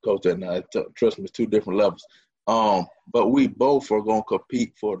school he coached at now. Trust me, it's two different levels. But we both are going to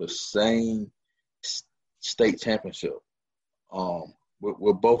compete for the same state championship.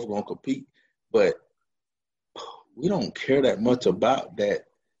 We're both going to compete, but we don't care that much about that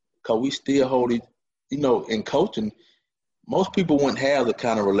because we still hold it. You know, in coaching, most people wouldn't have the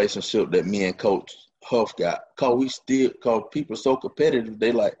kind of relationship that me and Coach Huff got because people are so competitive.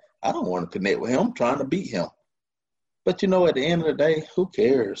 They like, I don't want to connect with him. I'm trying to beat him. But, you know, at the end of the day, who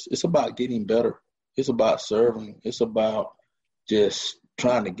cares? It's about getting better. It's about serving. It's about just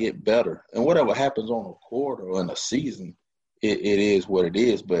trying to get better. And whatever happens on a quarter or in a season, it is what it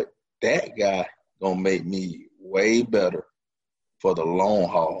is. But that guy going to make me way better for the long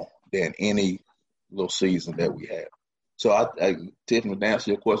haul than any little season that we have. So, Tiffany, to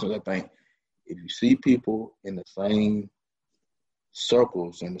answer your question, I think if you see people in the same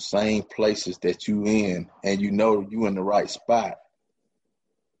circles in the same places that you in and you know you in the right spot,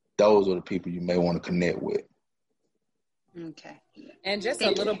 those are the people you may want to connect with. Okay. And just a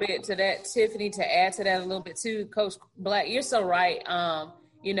little bit to that, Tiffany, to add to that a little bit too, Coach Black, you're so right.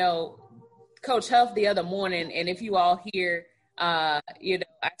 You know, Coach Huff the other morning, and if you all hear, you know,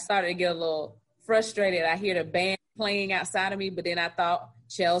 I started to get a little frustrated. I hear the band playing outside of me, but then I thought,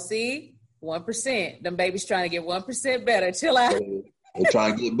 Chelsea, 1%. Them babies trying to get 1% better. Chill out. They're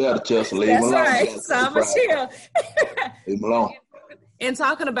trying to get better, Chelsea. Leave That's them alone. right. So I'm going to chill. Leave them alone. And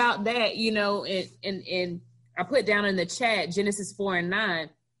talking about that, you know, and I put down in the chat Genesis 4:9,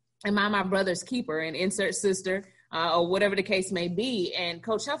 am I my brother's keeper, and insert sister, or whatever the case may be. And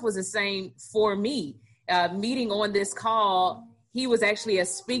Coach Huff was the same for me. Meeting on this call, he was actually a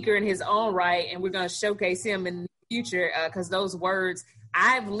speaker in his own right, and we're going to showcase him in the future because those words,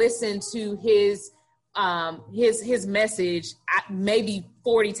 I've listened to his message maybe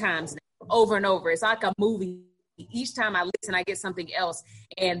 40 times now, over and over. It's like a movie. Each time I listen, I get something else.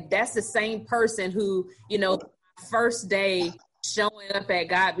 And that's the same person who, you know, first day showing up at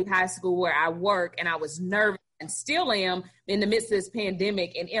Godby High School where I work, and I was nervous and still am in the midst of this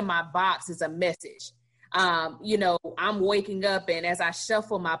pandemic, and in my box is a message. You know, I'm waking up, and as I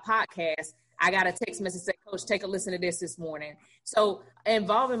shuffle my podcast, I got a text message say, Coach, take a listen to this morning. So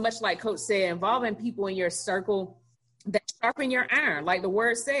involving, much like Coach said, involving people in your circle that sharpen your iron. Like the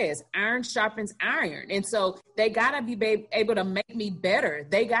word says, iron sharpens iron. And so they got to be able to make me better.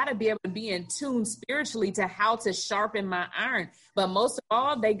 They got to be able to be in tune spiritually to how to sharpen my iron. But most of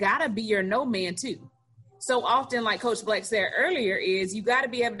all, they got to be your no man too. So often, like Coach Black said earlier, is you got to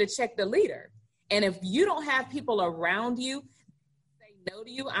be able to check the leader. And if you don't have people around you no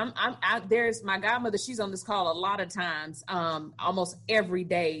to you, there's my godmother, she's on this call a lot of times, almost every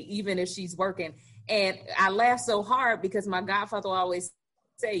day, even if she's working. And I laugh so hard because my godfather always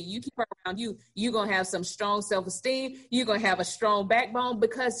say, you keep her around you, you're going to have some strong self-esteem, you're going to have a strong backbone,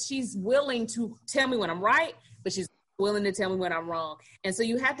 because she's willing to tell me when I'm right, but she's willing to tell me when I'm wrong. And so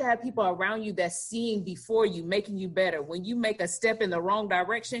you have to have people around you that's seeing before you, making you better. When you make a step in the wrong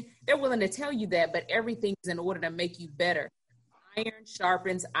direction, they're willing to tell you that, but everything's in order to make you better. Iron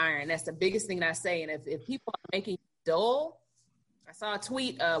sharpens iron. That's the biggest thing I say. And if people are making you dull, I saw a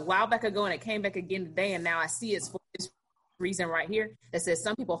tweet a while back ago and it came back again today, and now I see it's for this reason right here that says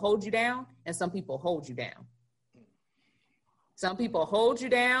some people hold you down and some people hold you down. Some people hold you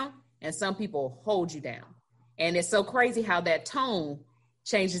down and some people hold you down. And it's so crazy how that tone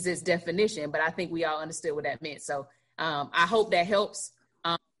changes its definition, but I think we all understood what that meant. So I hope that helps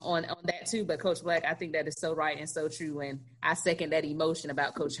on that too. But Coach Black, I think that is so right and so true. And I second that emotion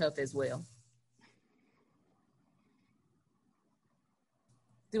about Coach Huff as well.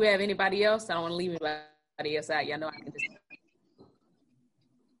 Do we have anybody else? I don't want to leave anybody else out. Y'all know I can just.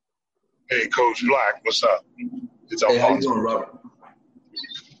 Hey, Coach Black, what's up? It's Hey, how you doing, Robert?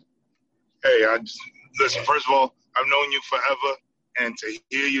 Hey, listen, first of all, I've known you forever, and to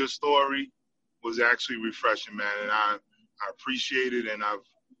hear your story was actually refreshing, man. And I appreciate it, and I've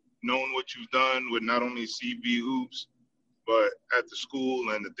known what you've done with not only CB Hoops, but at the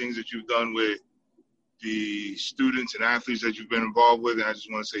school and the things that you've done with the students and athletes that you've been involved with. And I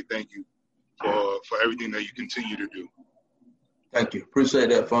just want to say thank you for everything that you continue to do. Thank you. Appreciate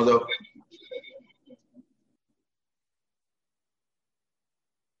that, Fonzo.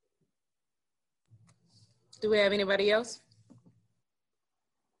 Do we have anybody else?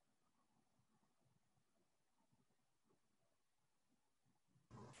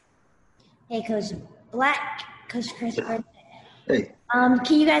 Hey, Coach Black, Coach Christopher. Hey.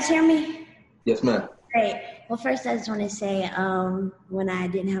 Can you guys hear me? Yes, ma'am. Great. Well, first, I just want to say when I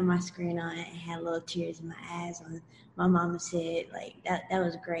didn't have my screen on, I had little tears in my eyes. My mama said, like, that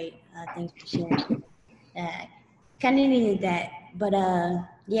was great. Thanks for sharing that. Kind of needed that. But,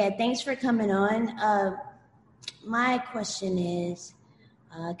 yeah, thanks for coming on. My question is,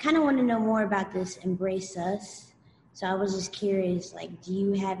 kind of want to know more about this Embrace Us. So I was just curious, like, do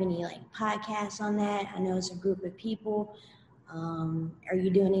you have any, like, podcasts on that? I know it's a group of people. Are you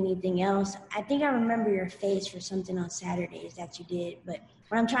doing anything else? I think I remember your face for something on Saturdays that you did. But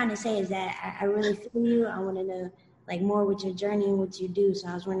what I'm trying to say is that I really feel you. I want to know, like, more with your journey and what you do. So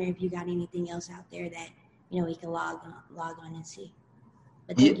I was wondering if you got anything else out there that, you know, we can log on and see.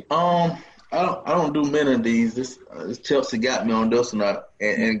 But I don't do many of these. This Chelsea got me on this one,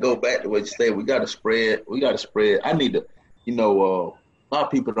 and go back to what you said. We got to spread. I need to, a lot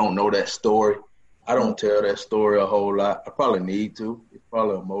of people don't know that story. I don't tell that story a whole lot. I probably need to. It's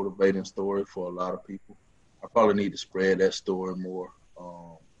probably a motivating story for a lot of people. I probably need to spread that story more.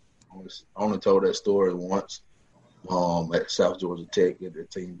 I only told that story once at South Georgia Tech at the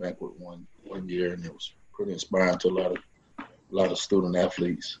team banquet one year, and it was pretty inspiring to a lot of student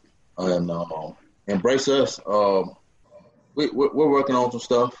athletes. And Embrace Us, we're working on some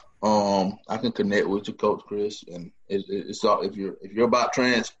stuff. I can connect with you, Coach Chris, and it's all, if you're about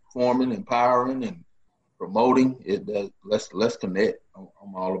transforming, empowering, and promoting it. Let's connect.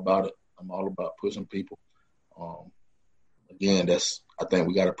 I'm all about it. I'm all about pushing people. Again, I think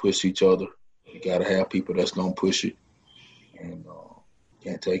we got to push each other. You got to have people that's gonna push you, and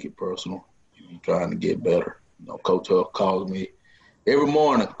can't take it personal. You're trying to get better. Coach Huff calls me every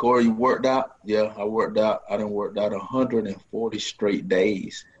morning. Corey, you worked out? Yeah, I worked out. I done worked out 140 straight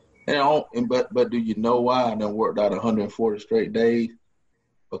days. But do you know why I done worked out 140 straight days?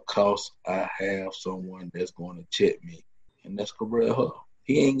 Because I have someone that's going to check me, and that's Corry Huff.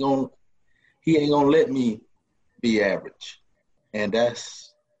 He ain't gonna let me be average, and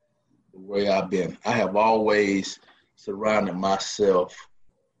that's the way I've been. I have always surrounded myself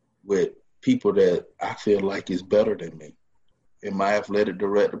with people that I feel like is better than me. In my athletic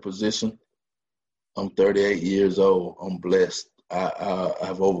director position, I'm 38 years old. I'm blessed.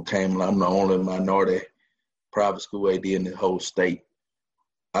 I've overcame. I'm the only minority private school AD in the whole state.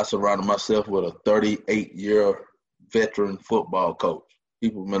 I surrounded myself with a 38-year veteran football coach.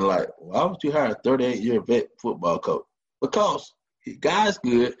 People have been like, why would you hire a 38-year vet football coach? Because the guy's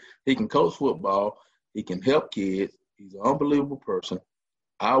good. He can coach football. He can help kids. He's an unbelievable person.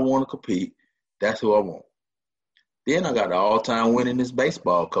 I want to compete. That's who I want. Then I got the all-time winningest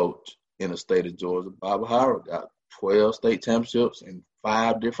baseball coach in the state of Georgia, Bob Howard. Got 12 state championships and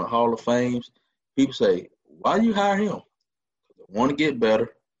 5 different Hall of Fames. People say, why you hire him? Because I want to get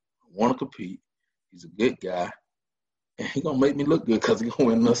better. I want to compete. He's a good guy. And he's going to make me look good because he's going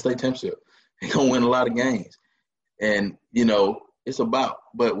to win another state championship. He's going to win a lot of games. And, it's about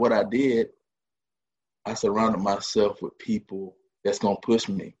 – but what I did, I surrounded myself with people that's going to push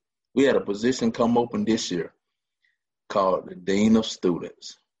me. We had a position come open this year called the Dean of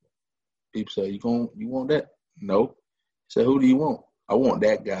Students. People say, you want that? No. said, who do you want? I want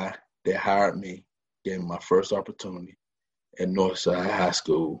that guy that hired me, gave me my first opportunity at Northside High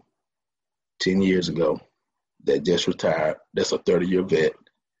School 10 years ago, that just retired. That's a 30-year vet.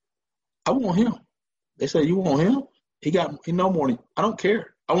 I want him. They said, you want him? He no more. I don't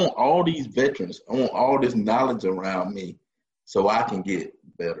care. I want all these veterans. I want all this knowledge around me so I can get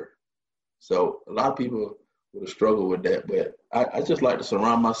better. So a lot of people would have struggled with that, but I just like to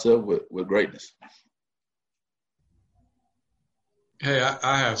surround myself with greatness. Hey,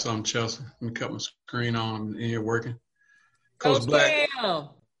 I have something, Chelsea. Let me cut my screen on. I'm in here working. Coach Black,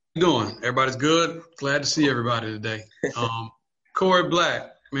 how you doing? Everybody's good? Glad to see everybody today. Corry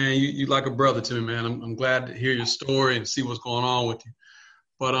Black, man, you like a brother to me, man. I'm glad to hear your story and see what's going on with you.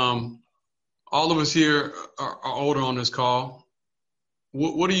 But all of us here are older on this call.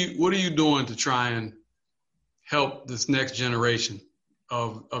 What are you doing to try and help this next generation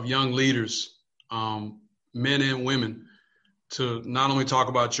of young leaders, men and women, to not only talk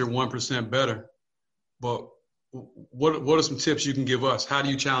about your 1% better, but what are some tips you can give us? How do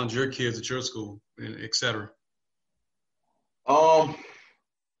you challenge your kids at your school, et cetera?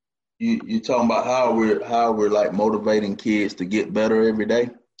 You talking about how we're like motivating kids to get better every day?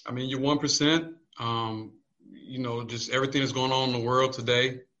 I mean, your 1%, just everything that's going on in the world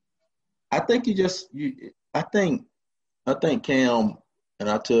today. I think I think Cam, and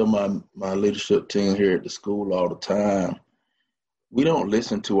I tell my leadership team here at the school all the time, we don't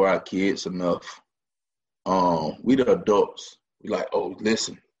listen to our kids enough. We the adults. We like, oh,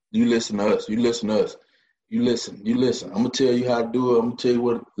 listen. You listen to us. You listen to us. You listen. I'm going to tell you how to do it. I'm going to tell you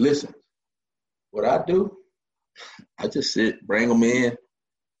what. Listen. What I do, I just sit, bring them in,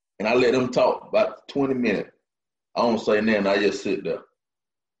 and I let them talk about 20 minutes. I don't say nothing. I just sit there.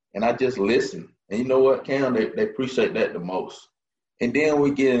 And I just listen. And you know what, Cam? They appreciate that the most. And then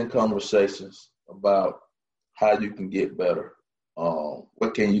we get in conversations about how you can get better.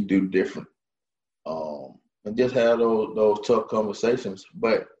 What can you do different? And just have those tough conversations.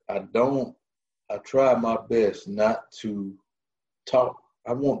 But I try my best not to talk.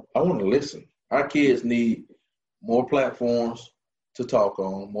 I want to listen. Our kids need more platforms to talk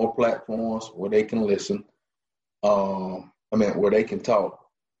on, more platforms where they can listen. Where they can talk.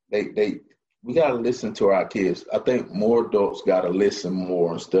 We got to listen to our kids. I think more adults got to listen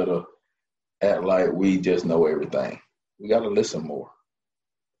more instead of act like we just know everything. We got to listen more.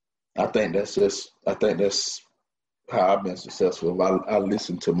 I think that's how I've been successful. I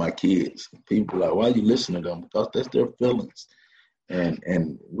listen to my kids. People are like, why you listen to them? Because that's their feelings.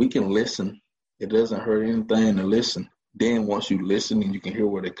 And we can listen. It doesn't hurt anything to listen. Then once you listen and you can hear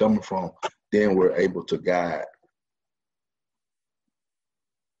where they're coming from, then we're able to guide.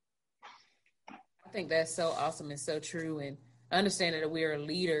 I think that's so awesome and so true. And understanding that we are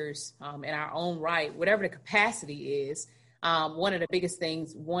leaders in our own right, whatever the capacity is. One of the biggest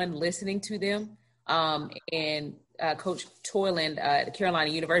things, listening to them. And Coach Toyland at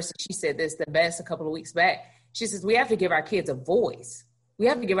Carolina University, she said this the best a couple of weeks back. She says, we have to give our kids a voice. We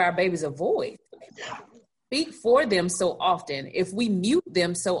have to give our babies a voice. Speak for them so often. If we mute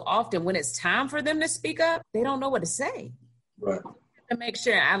them so often, when it's time for them to speak up, they don't know what to say. Right. To make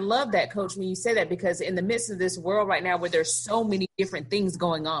sure. I love that, Coach, when you say that, because in the midst of this world right now where there's so many different things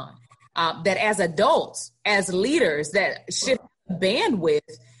going on, that as adults, as leaders that should have bandwidth,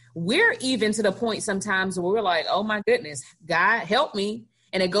 we're even to the point sometimes where we're like, oh my goodness, God help me.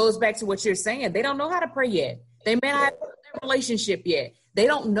 And it goes back to what you're saying. They don't know how to pray yet. They may not have a relationship yet. They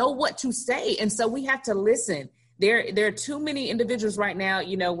don't know what to say. And so we have to listen. There are too many individuals right now,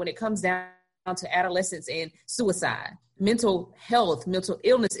 when it comes down to adolescence and suicide, mental health, mental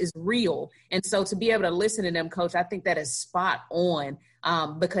illness is real. And so to be able to listen to them, Coach, I think that is spot on,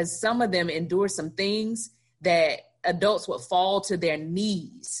 because some of them endure some things that adults would fall to their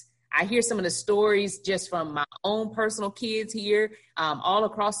knees. I hear some of the stories just from my own personal kids here, all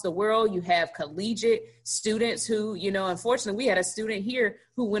across the world. You have collegiate students who, unfortunately, we had a student here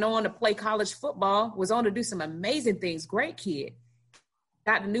who went on to play college football, was on to do some amazing things. Great kid.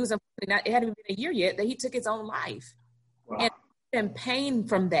 Got the news, it hadn't even been a year yet, that he took his own life. Wow. And pain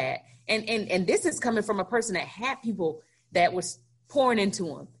from that. And this is coming from a person that had people that was pouring into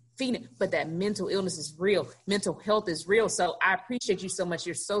him. But that mental illness is real. Mental health is real. So I appreciate you so much.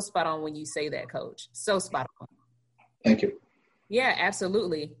 You're so spot on when you say that, Coach. So spot on. Thank you. Yeah,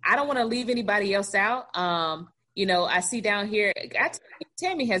 absolutely. I don't want to leave anybody else out. I see down here,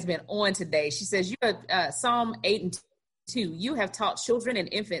 Tammy has been on today. She says, you have Psalm 8:2. You have taught children and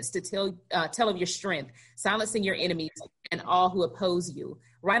infants to tell of your strength, silencing your enemies and all who oppose you.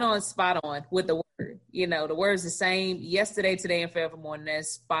 Right on, spot on with the word. The word's the same yesterday, today, and forevermore, and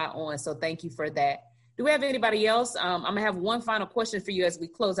that's spot on. So thank you for that. Do we have anybody else? I'm going to have one final question for you as we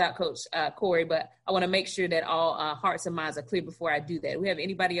close out, Coach Corry, but I want to make sure that all hearts and minds are clear before I do that. Do we have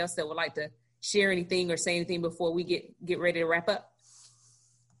anybody else that would like to share anything or say anything before we get ready to wrap up?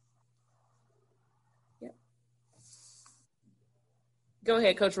 Yep. Go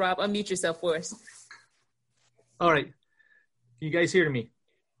ahead, Coach Rob. Unmute yourself for us. All right. Can you guys hear me?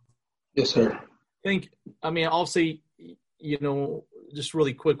 Yes, sir. I'll say, just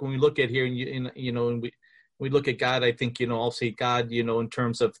really quick, when we look at here and we look at God, I think, I'll say God, in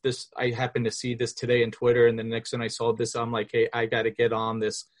terms of this, I happened to see this today on Twitter, and the next time I saw this, I'm like, hey, I got to get on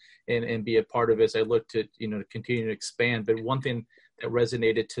this and be a part of it as I look to, to continue to expand. But one thing that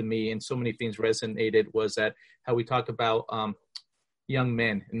resonated to me, and so many things resonated, was that how we talk about young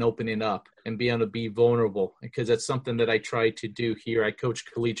men and opening up and being able to be vulnerable, because that's something that I try to do here. I coach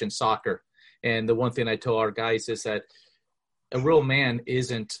collegiate soccer. And the one thing I tell our guys is that a real man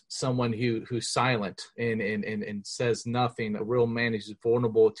isn't someone who's silent and says nothing. A real man is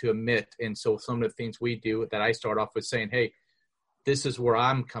vulnerable to admit. And so some of the things we do, that I start off with saying, hey, this is where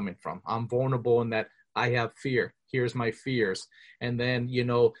I'm coming from. I'm vulnerable in that I have fear. Here's my fears. And then,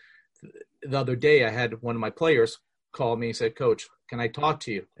 the other day I had one of my players call me and said, Coach, can I talk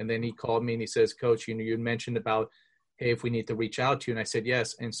to you? And then he called me and he says, Coach, you mentioned about, hey, if we need to reach out to you. And I said,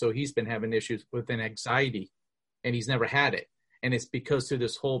 yes. And so he's been having issues with an anxiety, and he's never had it. And it's because through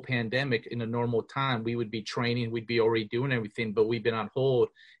this whole pandemic, in a normal time, we would be training, we'd be already doing everything, but we've been on hold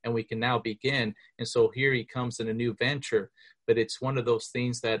and we can now begin. And so here he comes in a new venture. But it's one of those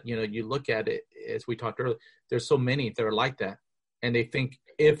things that, you look at it, as we talked earlier, there's so many that are like that. And they think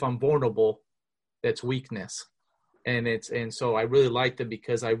if I'm vulnerable, that's weakness. And so I really like them,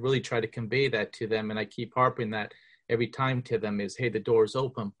 because I really try to convey that to them. And I keep harping that every time to them is, hey, the door is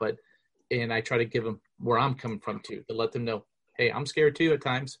open. And I try to give them where I'm coming from to let them know, hey, I'm scared too at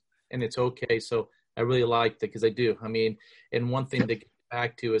times, and it's okay. So I really like that, because I do. And one thing to get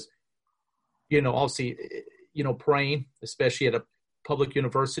back to is, obviously, praying, especially at a public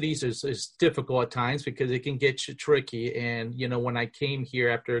universities, is difficult at times, because it can get you tricky. And, when I came here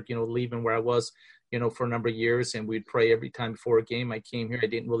after, leaving where I was, for a number of years, and we'd pray every time before a game I came here, I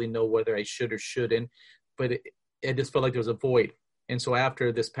didn't really know whether I should or shouldn't, but it just felt like there was a void. And so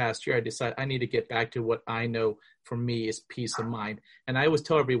after this past year, I decided I need to get back to what I know for me is peace of mind. And I always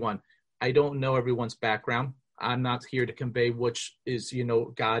tell everyone, I don't know everyone's background. I'm not here to convey which is,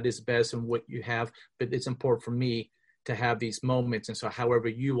 God is best and what you have, but it's important for me to have these moments. And so however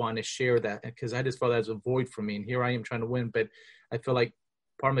you want to share that, because I just felt that was a void for me. And here I am trying to win, but I feel like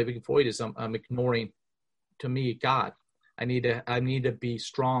part of my big void is I'm ignoring, to me, God. I need to be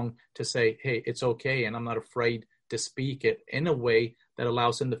strong to say, hey, it's okay. And I'm not afraid to speak it in a way that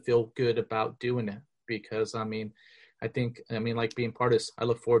allows them to feel good about doing it. Because I think, like being part of this, I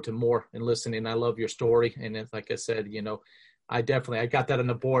look forward to more and listening. I love your story. And it's, like I said, I got that on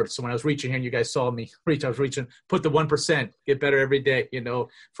the board. So when I was reaching here and you guys saw me I was reaching, put the 1%, get better every day,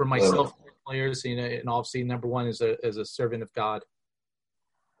 for myself, players, and obviously number one is a servant of God.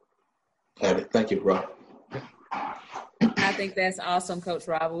 Thank you, Rob. I think that's awesome, Coach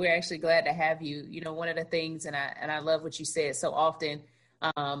Rob. We're actually glad to have you. One of the things, and I love what you said so often.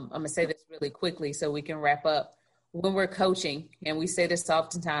 I'm going to say this really quickly so we can wrap up. When we're coaching, and we say this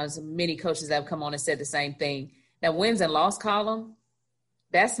oftentimes, many coaches have come on and said the same thing. That wins and loss column,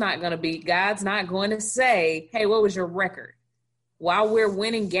 that's not going to be, God's not going to say, hey, what was your record? While we're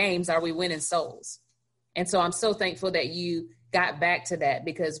winning games, are we winning souls? And so I'm so thankful that you got back to that,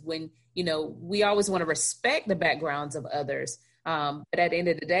 because when, we always want to respect the backgrounds of others. But at the end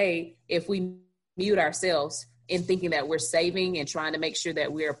of the day, if we mute ourselves in thinking that we're saving and trying to make sure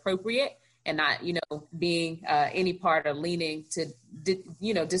that we're appropriate and not, being any part of leaning to,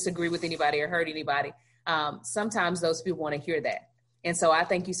 disagree with anybody or hurt anybody, sometimes those people want to hear that. And so I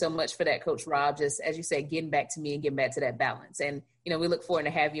thank you so much for that, Coach Rob, just as you said, getting back to me and getting back to that balance. And, we look forward to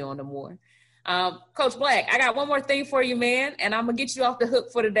have you on the more. Coach Black, I got one more thing for you, man, and I'm going to get you off the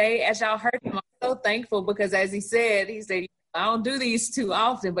hook for today. As y'all heard him, I'm so thankful, because as he said, I don't do these too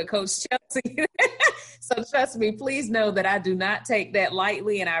often, but Coach Chelsea, so trust me, please know that I do not take that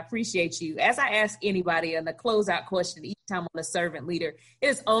lightly, and I appreciate you. As I ask anybody in the closeout question each time on a servant leader, it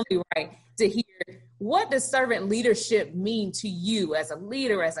is only right to hear, what does servant leadership mean to you as a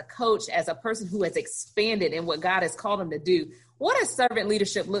leader, as a coach, as a person who has expanded in what God has called him to do? What does servant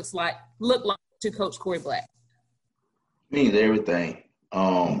leadership look like to Coach Corry Black? Means everything.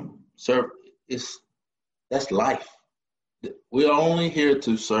 That's life. We're only here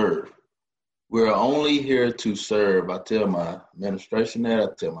to serve. We're only here to serve. I tell my administration that. I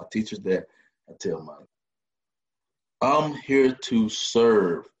tell my teachers that. I'm here to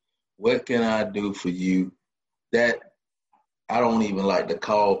serve. what can I do for you? That I don't even like to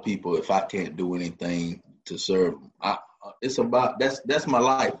call people if I can't do anything to serve them. It's about that's my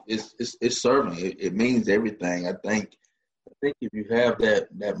life. It's serving. It means everything. I think if you have that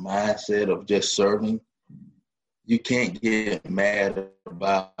mindset of just serving, you can't get mad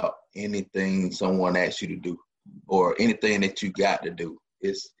about anything someone asks you to do or anything that you got to do.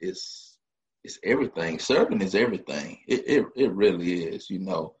 It's everything. Serving is everything. It really is. You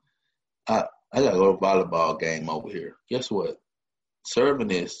know, I got a little volleyball game over here. Guess what? Serving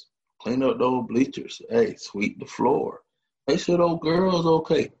is clean up those bleachers. Hey, sweep the floor. Make sure those girls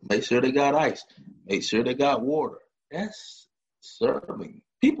okay. Make sure they got ice. Make sure they got water. That's serving.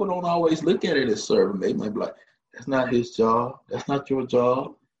 People don't always look at it as serving. They might be like, that's not his job. That's not your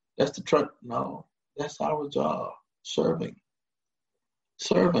job. That's the truck. No, that's our job. Serving.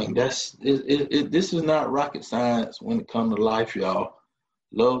 This is not rocket science when it comes to life, y'all.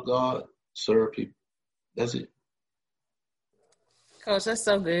 Love God, serve people. That's it. Coach, that's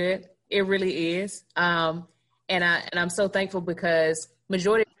so good. It really is. And I'm so thankful because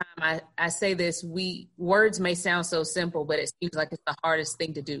majority of the time I say this, words may sound so simple, but it seems like it's the hardest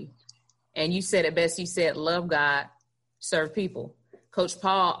thing to do. And you said it best. You said, love God, serve people. Coach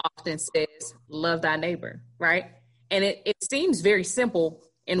Paul often says, love thy neighbor, right? And it seems very simple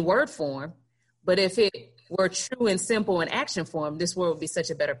in word form, but if it were true and simple in action form, this world would be such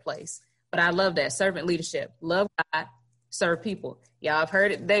a better place. But I love that. Servant leadership. Love God, serve people. Y'all have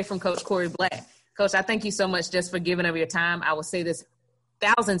heard it today from Coach Corry Black. Coach, I thank you so much just for giving of your time. I will say this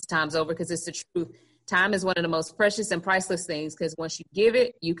thousands of times over because it's the truth. Time is one of the most precious and priceless things because once you give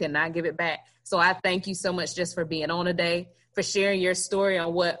it, you cannot give it back. So I thank you so much just for being on today, for sharing your story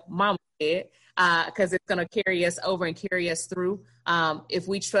on what Mama did, because it's going to carry us over and carry us through. If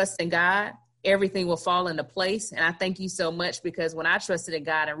we trust in God, everything will fall into place. And I thank you so much because when I trusted in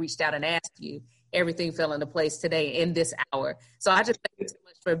God and reached out and asked you, everything fell into place today in this hour. So I just thank you so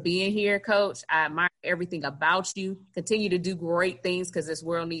much for being here, Coach. I admire everything about you. Continue to do great things because this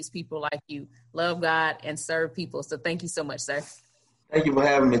world needs people like you. Love God and serve people. So thank you so much, sir. Thank you for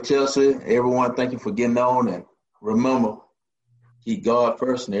having me, Chelsea. Everyone, thank you for getting on. And remember, keep God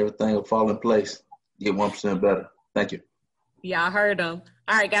first and everything will fall in place. Get 1% better. Thank you. Yeah, I heard them.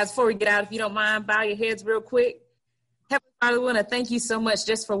 All right, guys, before we get out, if you don't mind, bow your heads real quick. Heavenly Father, we want to thank you so much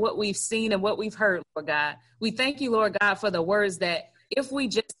just for what we've seen and what we've heard, Lord God. We thank you, Lord God, for the words that if we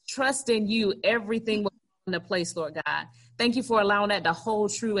just trust in you, everything will fall into place, Lord God. Thank you for allowing that to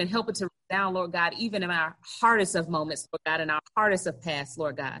hold true and help it to down, Lord God, even in our hardest of moments, Lord God, in our hardest of past,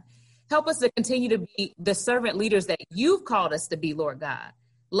 Lord God. Help us to continue to be the servant leaders that you've called us to be, Lord God.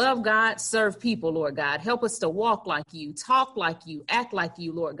 Love God, serve people, Lord God. Help us to walk like you, talk like you, act like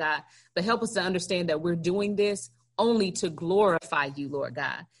you, Lord God. But help us to understand that we're doing this only to glorify you, Lord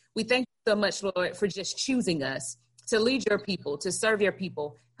God. We thank you so much, Lord, for just choosing us to lead your people, to serve your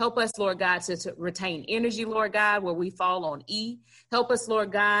people. Help us, Lord God, to retain energy, Lord God, where we fall on E. Help us,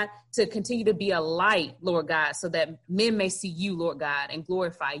 Lord God, to continue to be a light, Lord God, so that men may see you, Lord God, and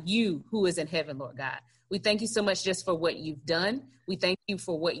glorify you who is in heaven, Lord God. We thank you so much just for what you've done. We thank you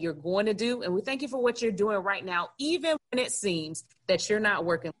for what you're going to do. And we thank you for what you're doing right now, even when it seems that you're not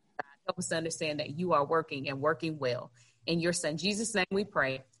working. Help us to understand that you are working and working well. In your son, Jesus' name we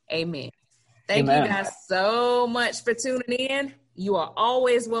pray. Amen. Thank you guys so much for tuning in. You are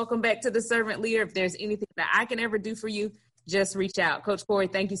always welcome back to the Servant Leader. If there's anything that I can ever do for you, just reach out. Coach Corry,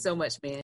 thank you so much, man.